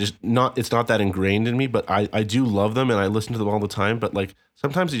 Like, it's not that ingrained in me, but I do love them and I listen to them all the time. But like,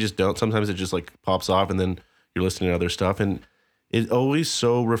 sometimes you just don't. Sometimes it just like pops off and then you're listening to other stuff. And it's always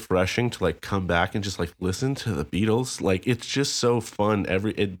so refreshing to like come back and just like listen to the Beatles. Like, it's just so fun.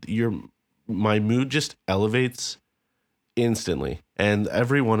 My mood just elevates instantly. And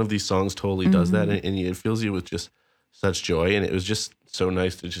every one of these songs totally does that. And it fills you with just such joy. And it was just so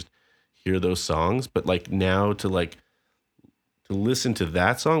nice to just hear those songs. But like now to listen to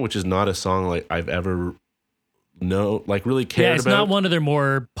that song, which is not a song like I've ever really cared about. Yeah, it's not one of their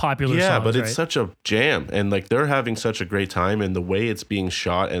more popular songs. Yeah, but it's right? such a jam. And like they're having such a great time. And the way it's being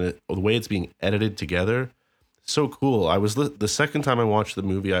shot and the way it's being edited together, so cool. The second time I watched the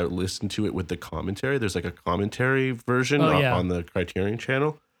movie, I listened to it with the commentary. There's like a commentary version on the Criterion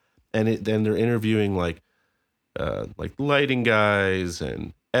channel. And then they're interviewing like lighting guys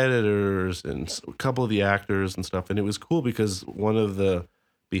and editors and a couple of the actors and stuff. And it was cool because one of the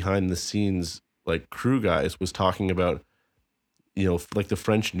behind the scenes like crew guys was talking about, like the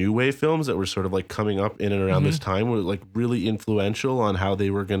French New Wave films that were sort of like coming up in and around this time were like really influential on how they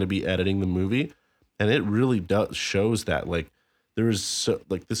were going to be editing the movie. And it really shows that like there is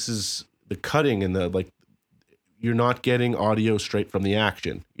this is the cutting and the like, you're not getting audio straight from the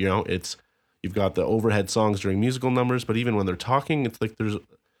action. You've got the overhead songs during musical numbers, but even when they're talking, it's like there's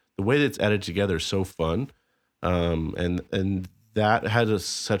the way that it's edited together is so fun. And that had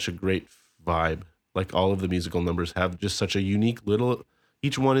such a great vibe. Like all of the musical numbers have just such a unique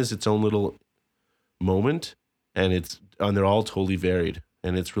each one is its own little moment and they're all totally varied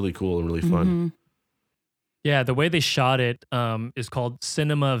and it's really cool and really fun. Yeah, the way they shot it is called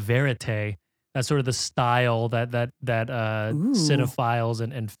cinema verite. That's sort of the style that cinephiles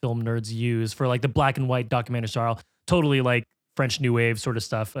and film nerds use for like the black and white documentary style. Totally like French New Wave sort of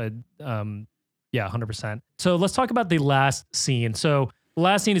stuff. Yeah, 100%. So let's talk about the last scene. So the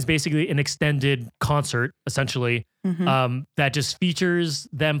last scene is basically an extended concert, essentially, that just features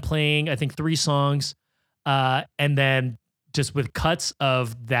them playing, I think, 3 songs, and then just with cuts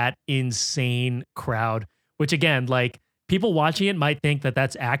of that insane crowd, which again, like, people watching it might think that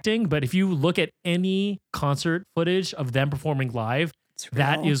that's acting, but if you look at any concert footage of them performing live,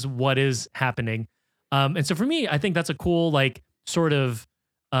 that is what is happening. And so for me, I think that's a cool, like, sort of,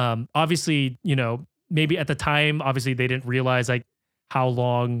 obviously, maybe at the time, obviously they didn't realize like how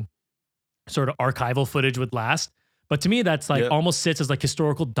long sort of archival footage would last. But to me, that's like almost sits as like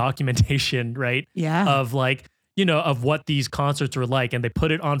historical documentation, right? Yeah. Of like, of what these concerts were like. And they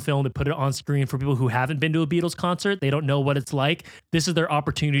put it on film, they put it on screen for people who haven't been to a Beatles concert. They don't know what it's like. This is their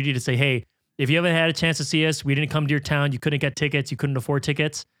opportunity to say, hey, if you haven't had a chance to see us, we didn't come to your town, you couldn't get tickets, you couldn't afford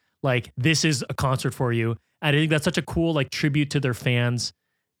tickets. Like, this is a concert for you. And I think that's such a cool like tribute to their fans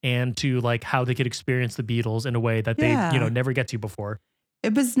and to like how they could experience the Beatles in a way that they, never get to before.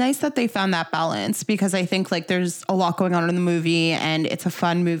 It was nice that they found that balance because I think like there's a lot going on in the movie and it's a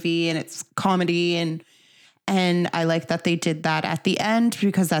fun movie and it's comedy and I like that they did that at the end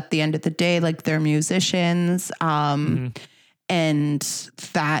because at the end of the day, like they're musicians. And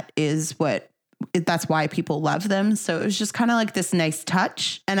that's why people love them. So it was just kind of like this nice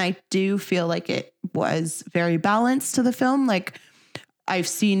touch. And I do feel like it was very balanced to the film. Like I've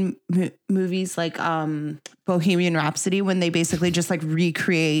seen movies like Bohemian Rhapsody when they basically just like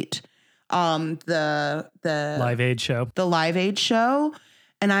recreate the Live Aid show. The Live Aid show.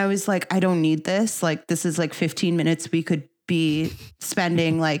 And I was like, I don't need this. Like this is like 15 minutes we could be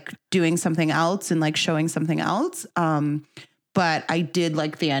spending like doing something else and like showing something else. But I did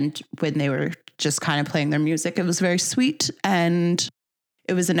like the end when they were just kind of playing their music. It was very sweet and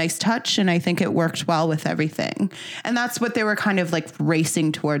it was a nice touch. And I think it worked well with everything. And that's what they were kind of like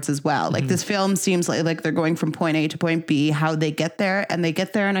racing towards as well. Like this film seems like they're going from point A to point B, how they get there. And they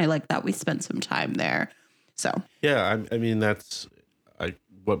get there. And I like that we spent some time there. So, yeah, I mean, that's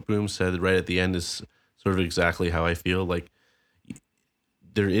what Boom said right at the end is sort of exactly how I feel. Like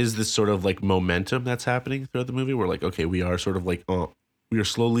there is this sort of like momentum that's happening throughout the movie. We're like, okay, we are sort of like, we are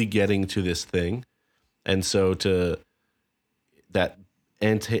slowly getting to this thing. And so that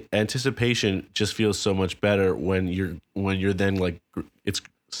anticipation just feels so much better when you're then like, it's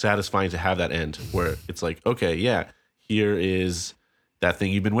satisfying to have that end where it's like, okay, yeah, here is that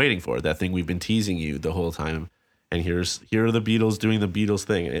thing you've been waiting for, that thing we've been teasing you the whole time. And here are the Beatles doing the Beatles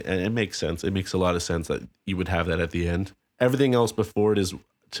thing. And it makes sense. It makes a lot of sense that you would have that at the end. Everything else before it is,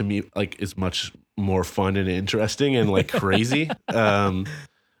 to me, like is much more fun and interesting and like crazy.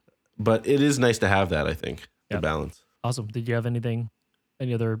 But it is nice to have that, I think, the balance. Awesome. Did you have any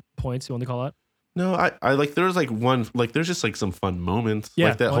other points you want to call out? No, I like, there was like one, like there's just like some fun moments. Yeah,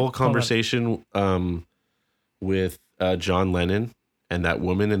 like that whole conversation with John Lennon and that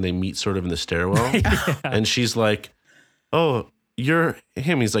woman, and they meet sort of in the stairwell. And she's like, oh, you're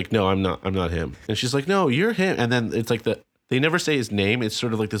him. He's like, no, I'm not him. And she's like, no, you're him. And then it's like they never say his name. It's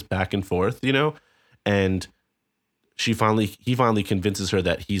sort of like this back and forth, you know? And he finally convinces her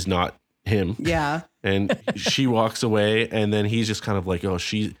that he's not him. yeah. And she walks away, and then he's just kind of like, oh,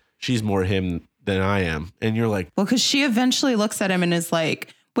 she's more him than I am. And you're like, well, because she eventually looks at him and is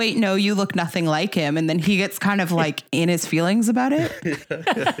like, wait, no, you look nothing like him. And then he gets kind of like in his feelings about it.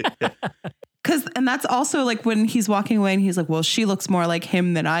 And that's also like when he's walking away and he's like, well, she looks more like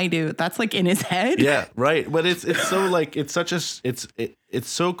him than I do. That's like in his head. Yeah, right. But it's so like, it's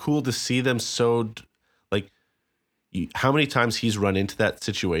so cool to see them so like, how many times he's run into that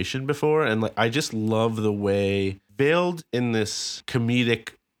situation before. And like, I just love the way veiled in this comedic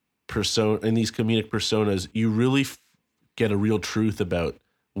persona, in these comedic personas, you really get a real truth about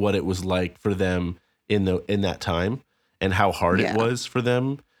what it was like for them in that time and how hard it was for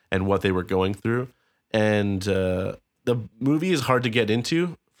them and what they were going through. And the movie is hard to get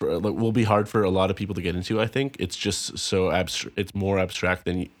into. Will be hard for a lot of people to get into. I think it's just so abstract. It's more abstract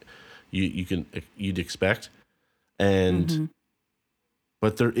than you'd expect. And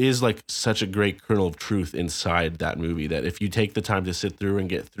but there is like such a great kernel of truth inside that movie that if you take the time to sit through and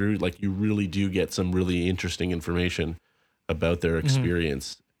get through, like you really do get some really interesting information about their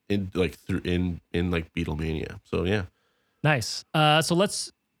experience in Beatlemania. So yeah. Nice. So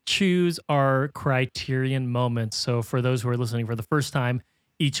let's choose our criterion moments. So for those who are listening for the first time,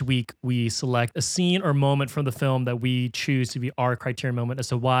 each week we select a scene or moment from the film that we choose to be our criterion moment as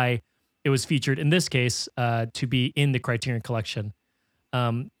to why it was featured, in this case, to be in the Criterion Collection.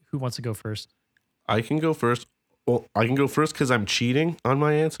 Who wants to go first? I can go first. Well, I can go first because I'm cheating on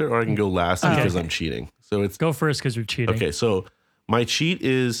my answer, or I can go last because I'm cheating. So it's go first because you're cheating. Okay, so my cheat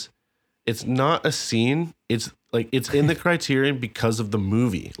is, it's not a scene. It's like, it's in the Criterion because of the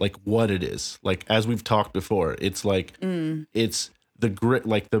movie, like what it is. Like, as we've talked before, it's like, it's the grit,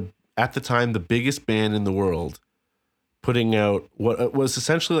 like at the time, the biggest band in the world putting out what was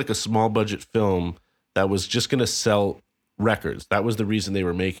essentially like a small budget film that was just going to sell records. That was the reason they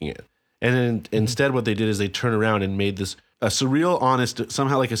were making it. And then instead what they did is they turned around and made this a surreal, honest,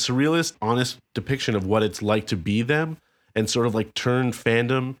 somehow like a surrealist, honest depiction of what it's like to be them, and sort of like turned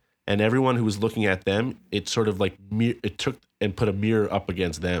fandom and everyone who was looking at them, it sort of like, it took and put a mirror up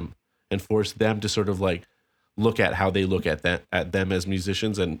against them and forced them to sort of like look at how they look at them as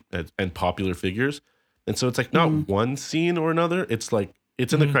musicians and popular figures. And so it's like not one scene or another. It's like,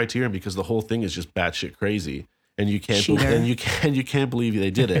 it's in the Criterion because the whole thing is just batshit crazy. And you can't you can't believe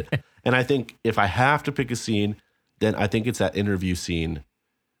they did it. And I think if I have to pick a scene, then I think it's that interview scene,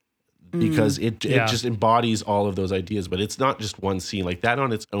 because it just embodies all of those ideas. But it's not just one scene. Like that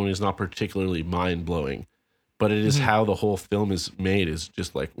on its own is not particularly mind blowing, but it is how the whole film is made. Is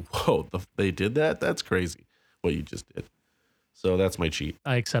just like, whoa, they did that. That's crazy what you just did. So that's my cheat.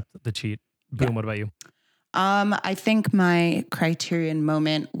 I accept the cheat. Boom. What about you? I think my Criterion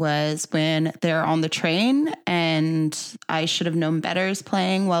moment was when they're on the train and I Should Have Known Better is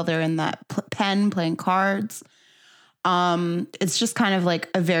playing while they're in that pen playing cards. It's just kind of like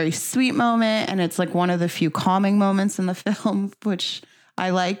a very sweet moment, and it's like one of the few calming moments in the film, which I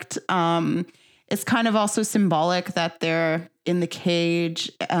liked. It's kind of also symbolic that they're in the cage,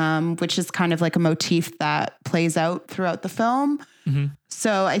 which is kind of like a motif that plays out throughout the film. Mm-hmm.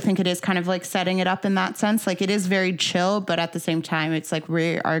 So I think it is kind of like setting it up in that sense. Like it is very chill, but at the same time, it's like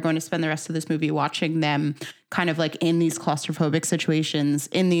we are going to spend the rest of this movie watching them kind of like in these claustrophobic situations,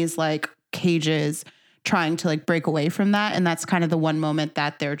 in these like cages, trying to like break away from that. And that's kind of the one moment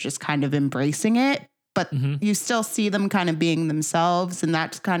that they're just kind of embracing it, but you still see them kind of being themselves, and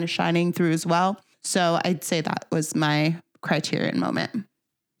that's kind of shining through as well. So I'd say that was my Criterion moment.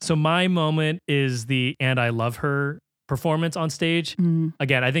 So my moment is the "And I Love Her" performance on stage.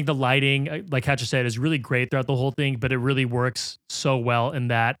 Again, I think the lighting, like Hatcher said, is really great throughout the whole thing, but it really works so well in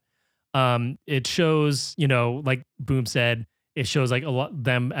that it shows, you know, like Boom said, it shows like a lot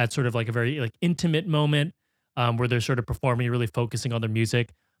them at sort of like a very like intimate moment where they're sort of performing, really focusing on their music.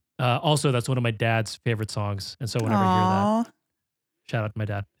 Also, that's one of my dad's favorite songs, and so whenever I hear that, shout out to my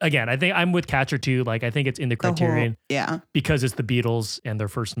dad. Again, I think I'm with Catcher too. Like I think it's in the Criterion, because it's the Beatles and their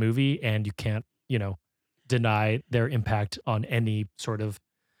first movie, and you can't, you know, deny their impact on any sort of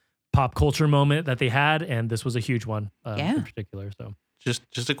pop culture moment that they had, and this was a huge one in particular. So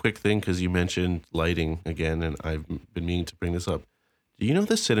just a quick thing, because you mentioned lighting again, and I've been meaning to bring this up. Do you know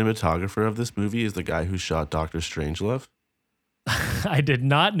the cinematographer of this movie is the guy who shot Dr. Strangelove? I did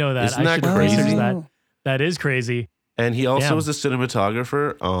not know that. Isn't that crazy? That. That is crazy. And he also was a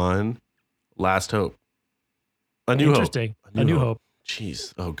cinematographer on Last Hope. A New Hope. Interesting. A New Hope.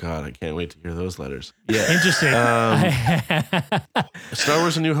 Jeez. Oh, God. I can't wait to hear those letters. Yeah. Interesting. Star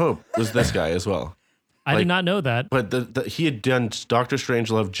Wars A New Hope was this guy as well. I did not know that. But he had done Doctor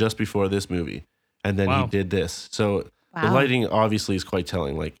Strangelove just before this movie. And then he did this. So the lighting obviously is quite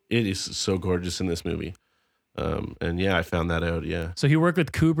telling. Like, it is so gorgeous in this movie. And yeah, I found that out. Yeah. So he worked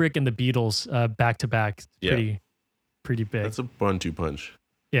with Kubrick and the Beatles back to back. Pretty big. That's a 1-2 punch.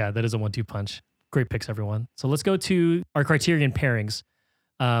 Yeah, that is a 1-2 punch. Great picks, everyone. So let's go to our Criterion pairings.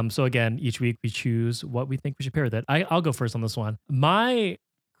 So again, each week we choose what we think we should pair with it. I'll go first on this one. My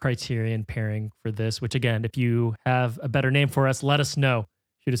Criterion pairing for this, which again, if you have a better name for us, let us know.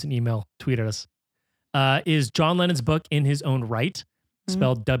 Shoot us an email, tweet at us. Is John Lennon's book In His Own Right,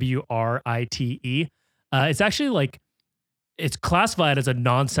 spelled WRITE. It's actually like, it's classified as a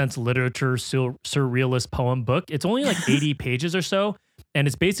nonsense literature surrealist poem book. It's only like 80 pages or so. And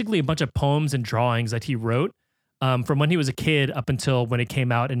it's basically a bunch of poems and drawings that he wrote from when he was a kid up until when it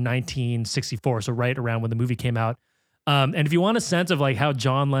came out in 1964. So right around when the movie came out. And if you want a sense of like how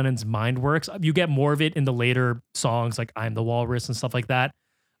John Lennon's mind works, you get more of it in the later songs like I'm the Walrus and stuff like that.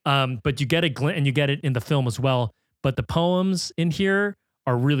 But you get a glint, and you get it in the film as well. But the poems in here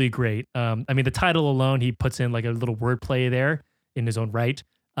are really great. I mean, the title alone, he puts in like a little wordplay there in his own right.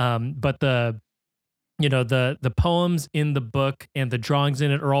 But the poems in the book and the drawings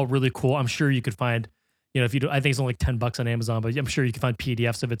in it are all really cool. I'm sure you could find, I think it's only like $10 on Amazon, but I'm sure you can find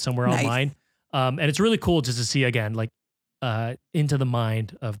PDFs of it somewhere online. And it's really cool just to see again, like into the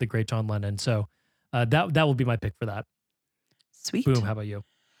mind of the great John Lennon. So that will be my pick for that. Sweet. Boom. How about you?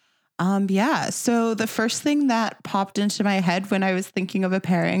 So the first thing that popped into my head when I was thinking of a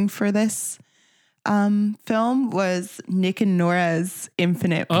pairing for this film was Nick and Nora's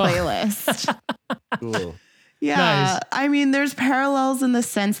Infinite Playlist. Cool. Yeah. Nice. I mean, there's parallels in the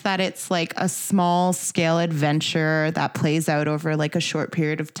sense that it's like a small scale adventure that plays out over like a short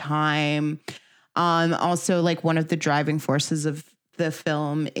period of time. Also, like one of the driving forces of the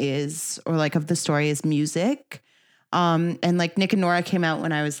film of the story is music. And like Nick and Nora came out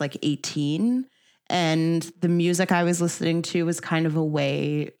when I was like 18, and the music I was listening to was kind of a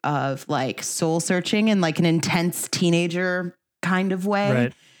way of like soul searching in like an intense teenager kind of way.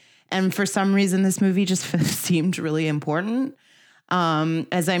 Right. And for some reason, this movie just seemed really important.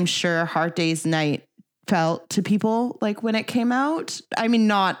 As I'm sure Hard Day's Night felt to people like when it came out. I mean,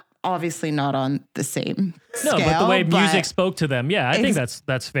 obviously not on the same scale. No, but the way music spoke to them. Yeah, I think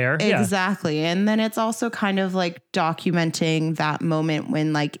that's fair. Exactly. Yeah. And then it's also kind of like documenting that moment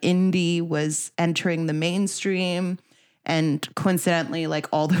when like indie was entering the mainstream, and coincidentally, like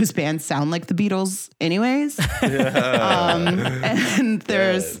all those bands sound like the Beatles anyways. And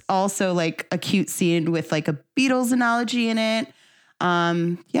there's also like a cute scene with like a Beatles analogy in it.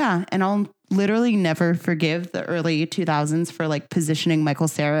 And I'll literally never forgive the early 2000s for like positioning Michael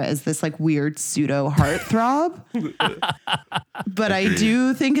Cera as this like weird pseudo heartthrob. But I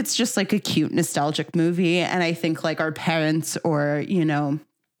do think it's just like a cute nostalgic movie. And I think like our parents or,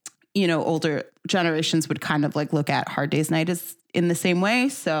 older generations would kind of like look at Hard Day's Night as in the same way.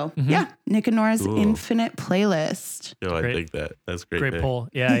 So yeah, Nick and Nora's Infinite Playlist. Yo, I Great. dig that. That's a great. Great pick. poll.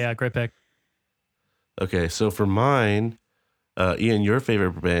 Yeah, great pick. Okay, so for mine, Ian, your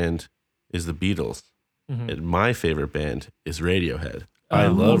favorite band is the Beatles, and my favorite band is Radiohead. I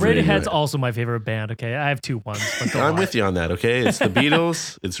love Radiohead's Radiohead. also my favorite band. Okay, I have 2 ones. But I'm with you on that. Okay, it's the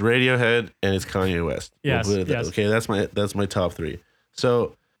Beatles, it's Radiohead, and it's Kanye West. Yes, put it that- yes. Okay, that's my top 3.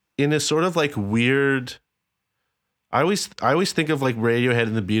 So in a sort of like weird, I always think of like Radiohead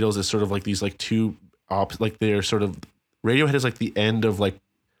and the Beatles as sort of like these like two like they're sort of Radiohead is like the end of like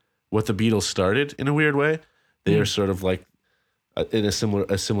what the Beatles started in a weird way. They are sort of like in a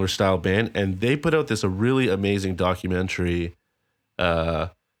similar style band, and they put out this a really amazing documentary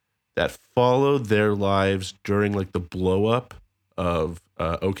that followed their lives during like the blow up of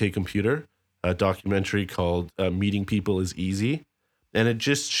OK Computer, a documentary called Meeting People is Easy, and it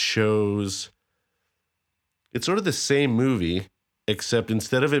just shows it's sort of the same movie, except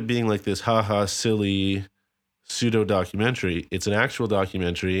instead of it being like this haha silly pseudo documentary, it's an actual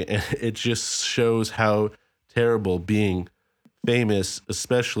documentary, and it just shows how terrible being famous,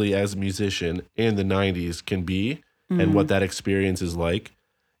 especially as a musician in the 90s, can be, and what that experience is like.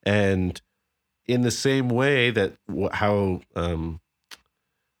 And in the same way that how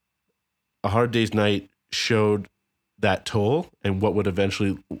A Hard Day's Night showed that toll, and what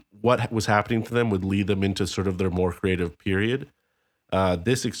was happening to them would lead them into sort of their more creative period.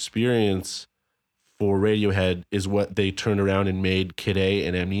 This experience for Radiohead is what they turned around and made Kid A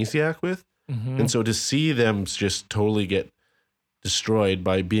and Amnesiac with. And so to see them just totally get destroyed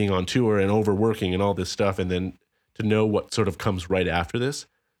by being on tour and overworking and all this stuff, and then to know what sort of comes right after this,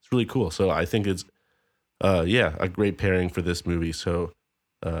 it's really cool. So I think it's a great pairing for this movie. So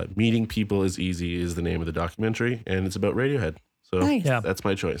Meeting People is Easy is the name of the documentary, and it's about Radiohead. So Nice. Yeah. that's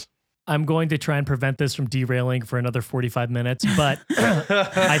my choice. I'm going to try and prevent this from derailing for another 45 minutes, but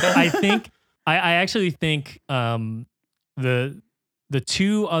I actually think the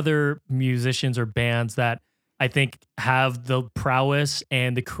 2 other musicians or bands that I think have the prowess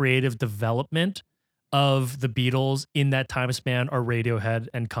and the creative development of the Beatles in that time span are Radiohead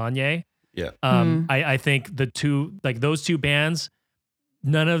and Kanye. Yeah. I think those 2 bands,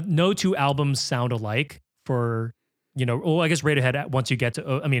 no 2 albums sound alike for, I guess Radiohead, once you get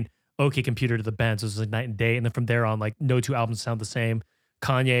to, OK Computer to the Bends was like night and day. And then from there on, like no 2 albums sound the same.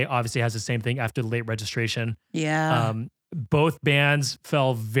 Kanye obviously has the same thing after the Late Registration. Yeah. Both bands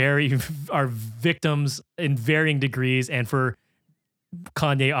are victims in varying degrees. And for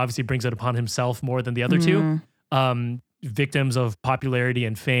Kanye obviously brings it upon himself more than the other 2, victims of popularity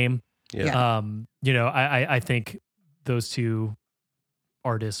and fame. Yeah. I think those 2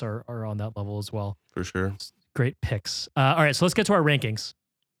 artists are on that level as well. For sure. Great picks. All right, so let's get to our rankings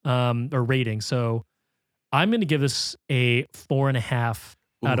or rating. So I'm going to give this a 4.5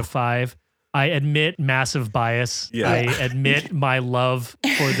 out of 5. I admit massive bias. Yeah. I admit my love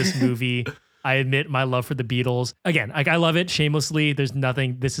for this movie. I admit my love for the Beatles. Again, I love it shamelessly. There's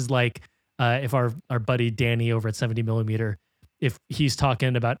nothing. This is like if our buddy Danny over at 70 millimeter, if he's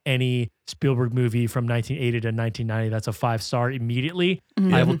talking about any Spielberg movie from 1980 to 1990, that's a 5-star immediately.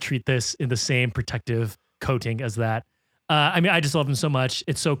 I will treat this in the same protective coating as that. I just love him so much.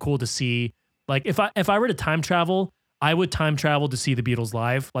 It's so cool to see. Like if I were to time travel, I would time travel to see the Beatles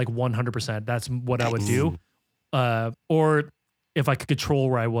live, like 100%. That's what I would do. Or if I could control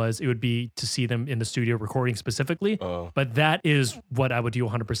where I was, it would be to see them in the studio recording specifically. But that is what I would do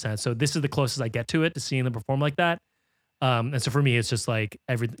 100%. So this is the closest I get to it, to seeing them perform like that. And so for me, it's just like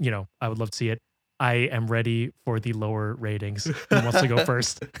I would love to see it. I am ready for the lower ratings. Who wants to go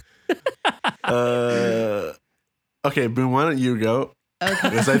first? Okay, Boone, why don't you go? Okay.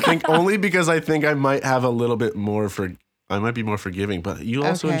 Because I think I might have a little bit more I might be more forgiving, but you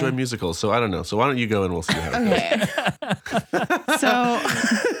also Okay. enjoy musicals, so I don't know. So why don't you go and we'll see how it goes. Okay.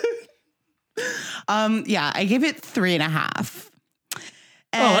 I give it 3.5.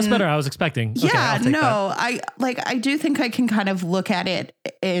 That's better. I was expecting. Okay, Yeah, I'll take no, that. I do think I can kind of look at it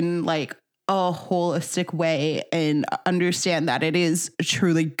in like a holistic way and understand that it is a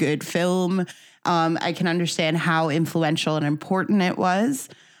truly good film. I can understand how influential and important it was.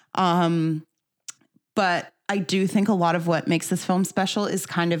 But I do think a lot of what makes this film special is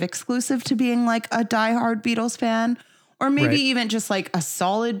kind of exclusive to being like a diehard Beatles fan, or maybe Right. even just like a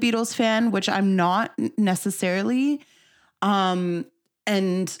solid Beatles fan, which I'm not necessarily. And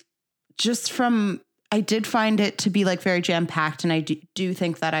I did find it to be like very jam packed. And I do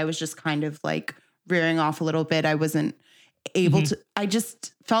think that I was just kind of like rearing off a little bit. I wasn't able to, I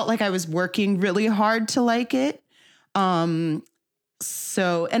just felt like I was working really hard to like it.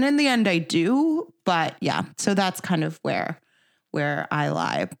 So, and in the end I do, but yeah, so that's kind of where I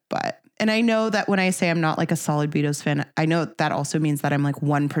lie. And I know that when I say I'm not like a solid Beatles fan, I know that also means that I'm like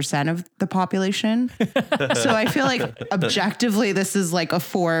 1% of the population. So I feel like objectively, this is like a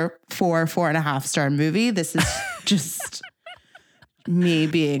 4.5 star movie. This is just me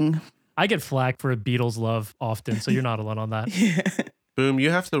being. I get flack for a Beatles love often, so you're not alone on that. Yeah. Boom,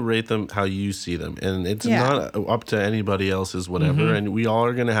 you have to rate them how you see them. And it's not up to anybody else's whatever. And we all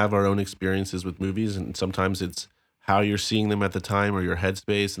are going to have our own experiences with movies. And sometimes it's how you're seeing them at the time or your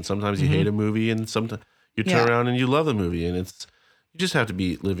headspace. And sometimes you hate a movie and sometimes you turn around and you love the movie. And you just have to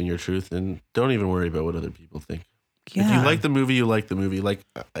be living your truth and don't even worry about what other people think. Yeah. If you like the movie, you like the movie. Like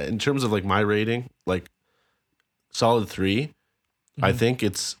in terms of like my rating, like solid 3, I think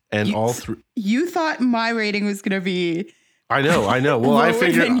it's, and all 3. You thought my rating was going to be. I know. Well, I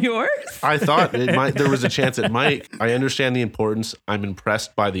figured than yours. I thought it might. There was a chance it might. I understand the importance. I'm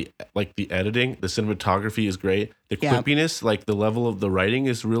impressed by the editing. The cinematography is great. The quippiness, like the level of the writing,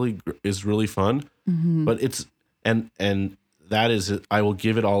 is really fun. But it's and that is. I will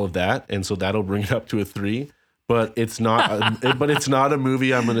give it all of that, and so that'll bring it up to a 3. But it's not. But it's not a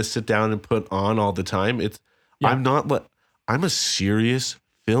movie I'm going to sit down and put on all the time. I'm not. I'm a serious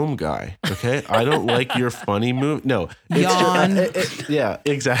film guy. Okay. I don't like your funny movie. No. Exactly. Yeah,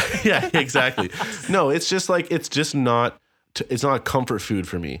 exactly. No, it's just like, it's not comfort food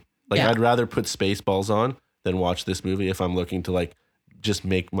for me. Like I'd rather put Spaceballs on than watch this movie if I'm looking to like just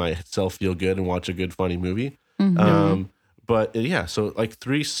make myself feel good and watch a good funny movie. But yeah, so like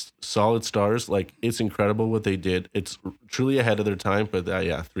 3 solid stars. Like it's incredible what they did. It's truly ahead of their time. But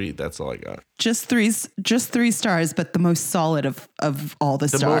 3. That's all I got. Just 3 stars, but the most solid of all the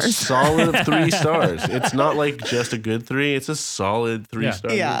stars. The most solid of 3 stars. It's not like just a good 3. It's a solid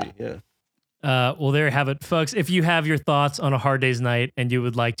 3-star movie. Yeah. Well, there you have it, folks. If you have your thoughts on A Hard Day's Night and you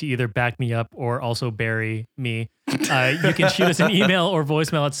would like to either back me up or also bury me, you can shoot us an email or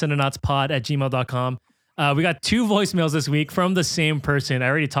voicemail at cinenautspod@gmail.com. We got 2 voicemails this week from the same person. I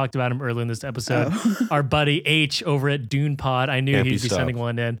already talked about him earlier in this episode. Our buddy H over at Dune Pod. I knew he'd be sending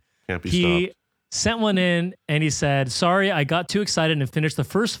one in. He sent one in and he said, "Sorry, I got too excited and finished the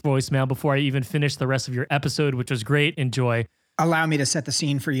first voicemail before I even finished the rest of your episode, which was great. Enjoy." Allow me to set the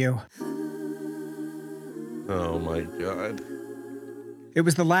scene for you. Oh my God. It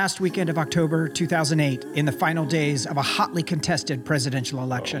was the last weekend of October 2008, in the final days of a hotly contested presidential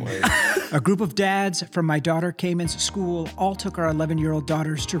election. A group of dads from my daughter Cayman's school all took our 11-year-old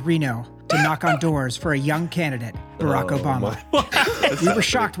daughters to Reno to knock on doors for a young candidate, Barack Obama. We were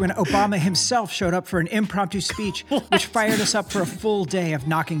shocked when Obama himself showed up for an impromptu speech, which fired us up for a full day of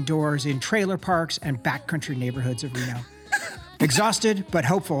knocking doors in trailer parks and backcountry neighborhoods of Reno. Exhausted but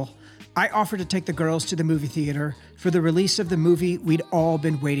hopeful, I offered to take the girls to the movie theater for the release of the movie we'd all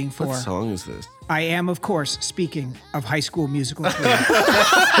been waiting for. What song is this? I am, of course, speaking of High School Musical 3.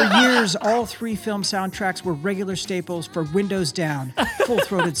 For years, all 3 film soundtracks were regular staples for Windows Down,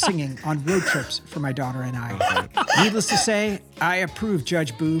 full-throated singing on road trips for my daughter and I. Needless to say, I approve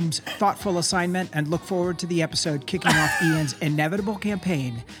Judge Boom's thoughtful assignment and look forward to the episode kicking off Ian's inevitable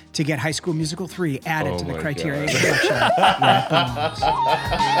campaign to get High School Musical 3 added to the Criterion Collection where it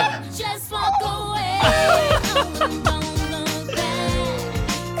belongs. Just walk away.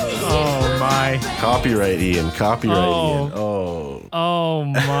 Oh my. Copyright, Ian. Copyright, Ian. Oh my. Oh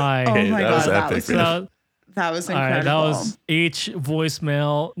my That was God, epic. that was All incredible. right, that was H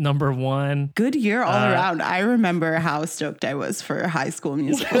voicemail number 1. Good year all around. I remember how stoked I was for High School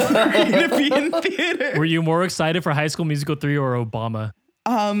Musical 3 to be in theater. Were you more excited for High School Musical 3 or Obama?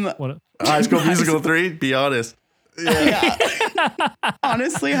 High School Musical 3, be honest. Yeah.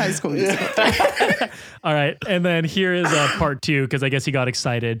 Honestly, High School Musical 3. All right, and then here is part 2 because I guess he got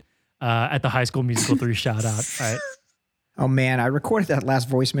excited at the High School Musical 3 shout out. All right. Oh man, I recorded that last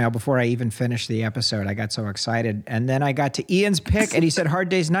voicemail before I even finished the episode. I got so excited. And then I got to Ian's pick and he said Hard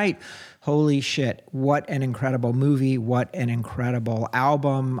Day's Night. Holy shit. What an incredible movie. What an incredible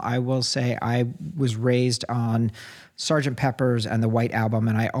album. I will say I was raised on Sgt. Pepper's and the White Album,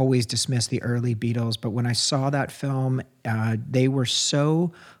 and I always dismissed the early Beatles. But when I saw that film, they were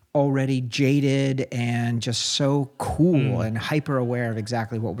so already jaded and just so cool and hyper aware of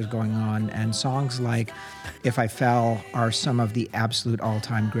exactly what was going on. And songs like If I Fell are some of the absolute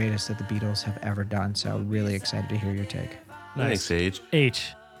all-time greatest that the Beatles have ever done. So really excited to hear your take. Nice, H.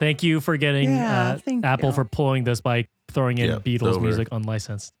 H, thank you for getting Thank Apple you. for pulling this by throwing in Beatles music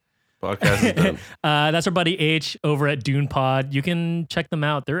unlicensed. Podcast is done. That's our buddy H over at Dune Pod. You can check them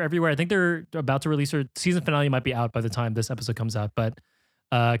out. They're everywhere. I think they're about to release their season finale. Might be out by the time this episode comes out. But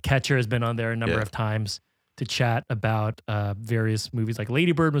Catcher has been on there a number of times to chat about various movies. Like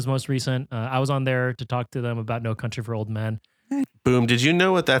Lady Bird was most recent. I was on there to talk to them about No Country for Old Men. Boom. Did you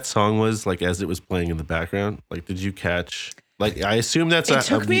know what that song was like as it was playing in the background? Like, did you catch? Like, I assume that's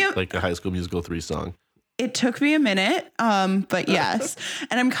like a High School Musical 3 song. It took me a minute, but yes.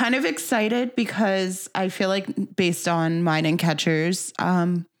 And I'm kind of excited because I feel like based on mine and Catcher's,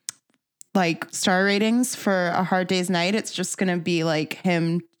 like star ratings for A Hard Day's Night, it's just going to be like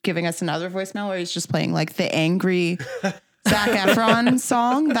him giving us another voicemail where he's just playing like the angry Zac Efron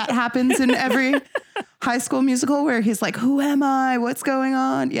song that happens in every High School Musical where he's like, who am I? What's going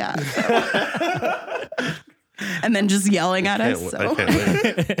on? Yeah. And then just yelling at us. I can't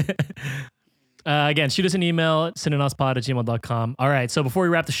wait. Again, shoot us an email, cinenauspod@gmail.com. All right, so before we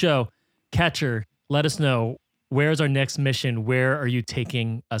wrap the show, Catcher, let us know, where's our next mission? Where are you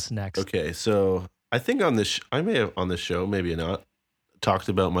taking us next? Okay, so I think I may have on this show, maybe not, talked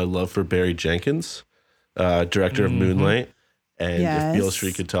about my love for Barry Jenkins, director of Moonlight. And if Beale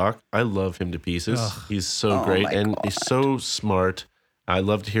Street could talk, I love him to pieces. He's so great and he's so smart. I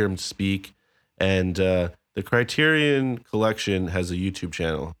love to hear him speak. And the Criterion Collection has a YouTube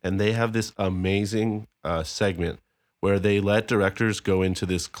channel, and they have this amazing segment where they let directors go into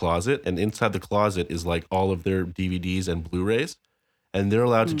this closet, and inside the closet is like all of their DVDs and Blu-rays, and they're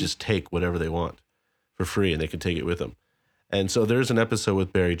allowed to just take whatever they want for free, and they can take it with them. And so there's an episode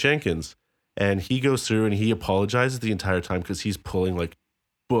with Barry Jenkins, and he goes through and he apologizes the entire time because he's pulling like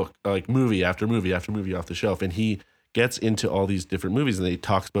movie after movie after movie off the shelf, and he gets into all these different movies, and he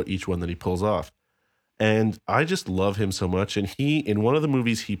talks about each one that he pulls off. And I just love him so much. And in one of the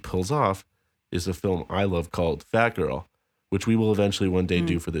movies he pulls off is a film I love called Fat Girl, which we will eventually one day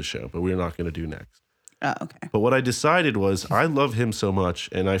do for this show, but we're not going to do next. Oh, okay. But what I decided was I love him so much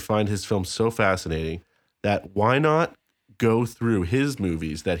and I find his films so fascinating that why not go through his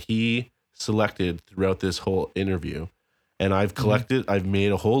movies that he selected throughout this whole interview. And I've I've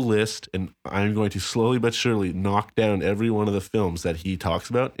made a whole list, and I'm going to slowly but surely knock down every one of the films that he talks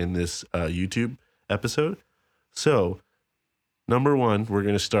about in this YouTube episode. So, number one, we're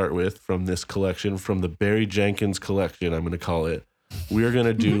going to start with from this collection, from the Barry Jenkins collection, I'm going to call it. We're going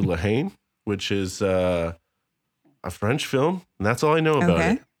to do La Haine, which is a French film, and that's all I know about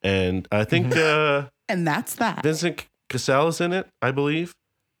it. And I think and that's that. Vincent Cassel is in it, I believe.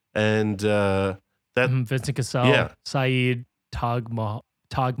 And that Vincent Cassel, Saeed Tagmahal.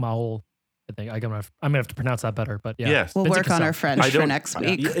 I think I'm gonna have to pronounce that better, but yeah. Yes. We'll Vincent work on Cassel. our French for next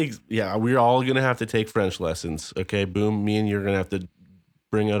week. Yeah, we're all gonna have to take French lessons. Okay, Boom. Me and you're gonna have to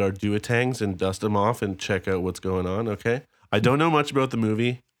bring out our duotangs and dust them off and check out what's going on. Okay. I don't know much about the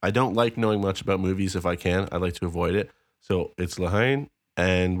movie. I don't like knowing much about movies if I can. I like to avoid it. So it's La Haine,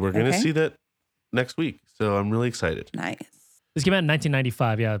 and we're gonna see that next week. So I'm really excited. Nice. This came out in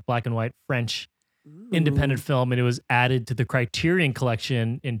 1995. Yeah, black and white French independent film, and it was added to the Criterion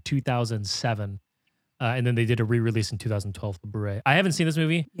Collection in 2007. And then they did a re-release in 2012, the Blu-ray. I haven't seen this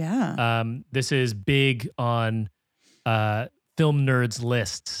movie. Yeah. This is big on film nerds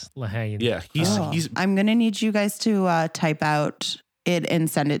lists, La Haine. Yeah, he's I'm gonna need you guys to type out it and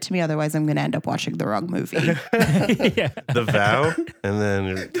send it to me. Otherwise, I'm gonna end up watching the wrong movie. The Vow, and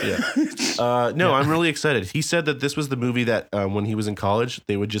then no, I'm really excited. He said that this was the movie that when he was in college,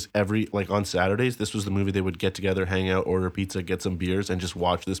 they would just on Saturdays, this was the movie they would get together, hang out, order pizza, get some beers, and just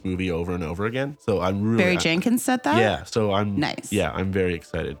watch this movie over and over again. So I'm really Barry Jenkins said that. Yeah, so I'm nice. Yeah, I'm very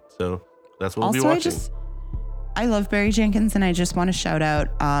excited. So that's what Also, we'll be watching. I love Barry Jenkins, and I just want to shout out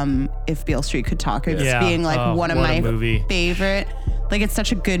If Beale Street Could Talk, as being like one of my favorite. Like, it's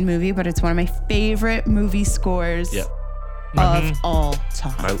such a good movie, but it's one of my favorite movie scores of all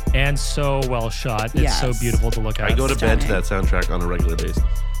time. And so well shot. It's so beautiful to look at. I go to bed to that soundtrack on a regular basis.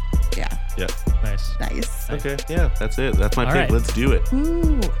 Yeah. Yeah. Nice. Okay. Yeah, that's it. That's my pick. Right. Let's do it.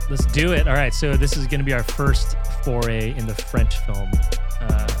 Ooh. Let's do it. All right. So this is going to be our first foray into French film.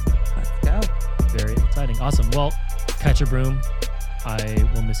 Let's go. Very exciting. Awesome. Well, Catcher Broom, I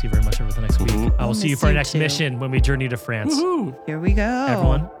will miss you very much over the next week. I will see you for our next mission when we journey to France. Woo-hoo. Here we go.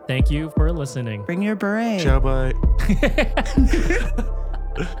 Everyone, thank you for listening. Bring your beret. Ciao, bye.